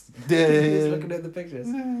text. Yeah. Just looking at the pictures.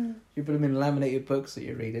 You put them in laminated books that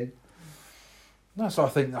you're reading. No, so I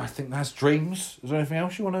think that's dreams. Is there anything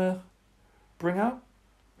else you want to bring up?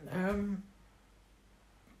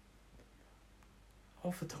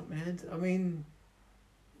 Off the top of my head, I mean,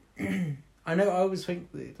 I know I always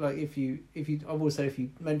think that, like if you, I always say if you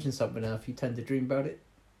mention something enough, you tend to dream about it.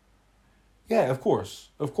 Yeah, of course.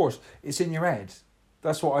 It's in your head.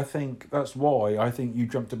 That's what I think. That's why I think you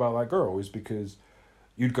dreamt about that girl, is because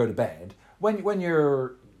you'd go to bed when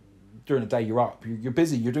you're during the day. You're up. You're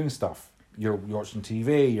busy. You're doing stuff. You're watching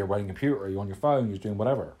TV. You're running a computer. You're on your phone. You're doing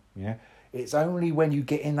whatever. Yeah. It's only when you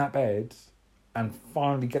get in that bed and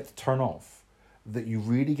finally get to turn off that you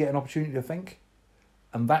really get an opportunity to think,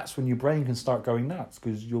 and that's when your brain can start going nuts,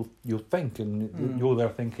 because you'll think, and you're there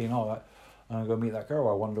thinking, oh, I'm going to meet that girl,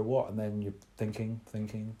 I wonder what, and then you're thinking,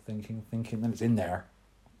 then it's in there,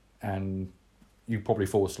 and you probably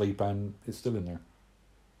fall asleep and it's still in there.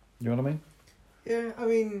 You know what I mean? Yeah, I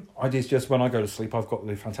mean, I just, when I go to sleep, I've got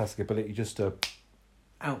the fantastic ability just to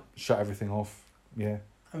out. shut everything off. Yeah.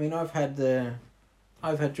 I mean, I've had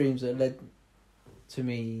dreams that led to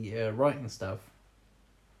me writing stuff.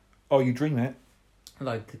 Oh, you dream it?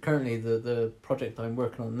 Like currently, the project I'm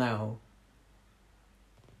working on now,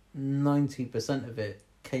 90% of it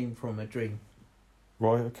came from a dream.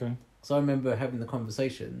 Right, okay. So I remember having the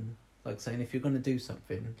conversation, like saying, if you're going to do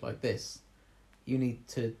something like this, you need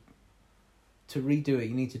to redo it.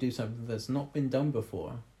 You need to do something that's not been done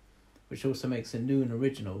before, which also makes it new and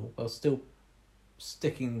original, while still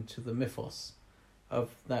sticking to the mythos of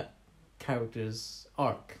that character's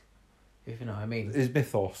arc, if you know what I mean. Is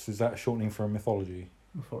mythos, is that a shortening for a mythology?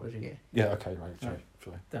 Mythology, Yeah, okay, right, sorry.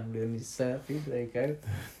 Don't really need to say that for you, but there you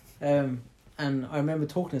go. And I remember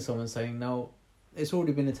talking to someone saying, now, it's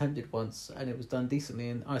already been attempted once and it was done decently,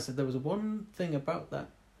 and I said there was one thing about that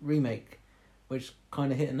remake which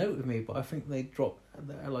kind of hit a note with me, but I think they dropped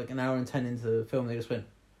like an hour and 10 into the film. They just went,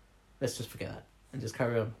 let's just forget that and just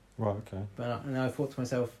carry on. Right, okay. But and I thought to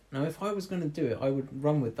myself, now if I was going to do it, I would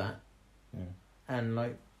run with that. Yeah. And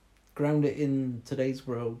like ground it in today's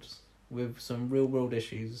world with some real world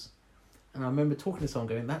issues. And I remember talking to someone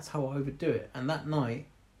going, that's how I would do it. And that night,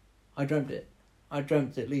 I dreamt it. I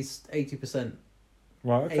dreamt at least 80%,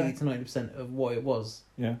 Right, okay. 80 to 90% of what it was.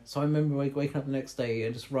 Yeah. So I remember waking up the next day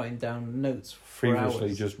and just writing down notes for Feverishly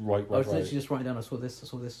hours. just I right. was literally just writing down, I saw this,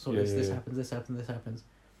 this Yeah. happens, this happens, this happens.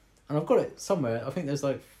 And I've got it somewhere. I think there's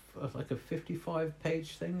like a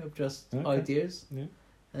 55-page thing of just Okay. ideas. Yeah.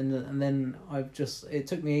 And then it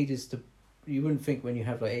took me ages to, you wouldn't think when you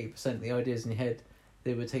have like 80% of the ideas in your head,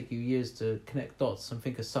 they would take you years to connect dots and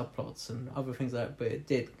think of subplots and other things like that, but it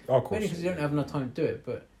did. Oh, of course. Mainly because you don't have enough time to do it,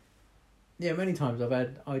 but yeah, many times I've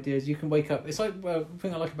had ideas. You can wake up, it's like the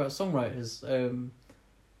thing I like about songwriters,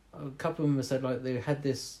 a couple of them have said like they had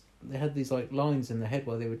these like lines in their head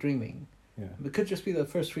while they were dreaming. Yeah. It could just be the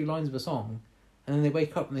first 3 lines of a song, and then they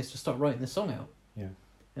wake up and they just start writing the song out. Yeah.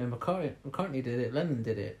 And McCartney did it, Lennon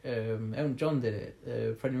did it, Elton John did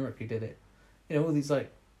it, Freddie Mercury did it. You know, all these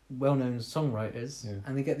like well-known songwriters, Yeah.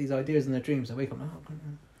 and they get these ideas in their dreams. They wake up,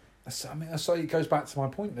 That's it goes back to my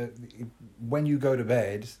point that when you go to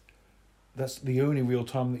bed, that's the only real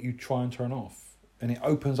time that you try and turn off, and it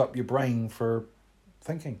opens up your brain for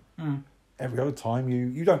thinking. Every other time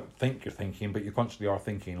you don't think you're thinking, but you consciously are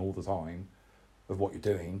thinking all the time of what you're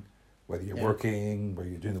doing, whether you're working, whether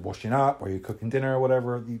you're doing the washing up, whether you're cooking dinner or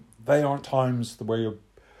whatever. They aren't times where your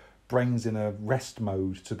brain's in a rest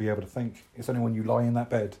mode to be able to think. It's only when you lie in that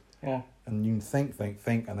bed and you think,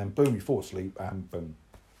 and then boom, you fall asleep, and boom,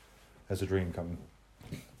 there's a dream coming.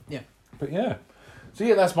 Yeah. But yeah. So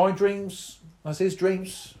yeah, that's my dreams. That's his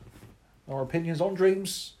dreams. Our opinions on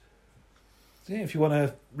dreams. So, yeah, if you want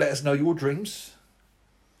to let us know your dreams,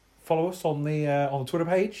 follow us on the Twitter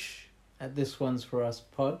page. At This One's For Us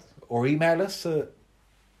Pod. Or email us at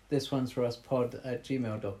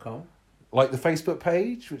thisOne'sForUsPod@gmail.com. like the Facebook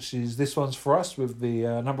page, which is This One's For Us with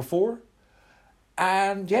the number 4.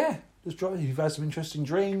 And yeah, just drop if you've had some interesting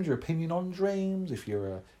dreams, your opinion on dreams, if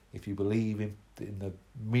you believe in the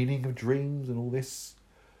meaning of dreams and all this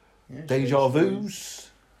deja vu's,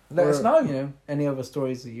 let us know. You know, any other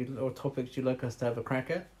stories or topics you'd like us to have a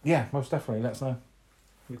crack at. Yeah, most definitely. Let us know.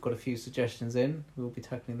 We've got a few suggestions in. We'll be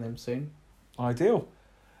tackling them soon. Ideal.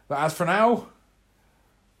 But as for now,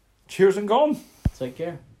 cheers and gone. Take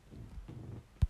care.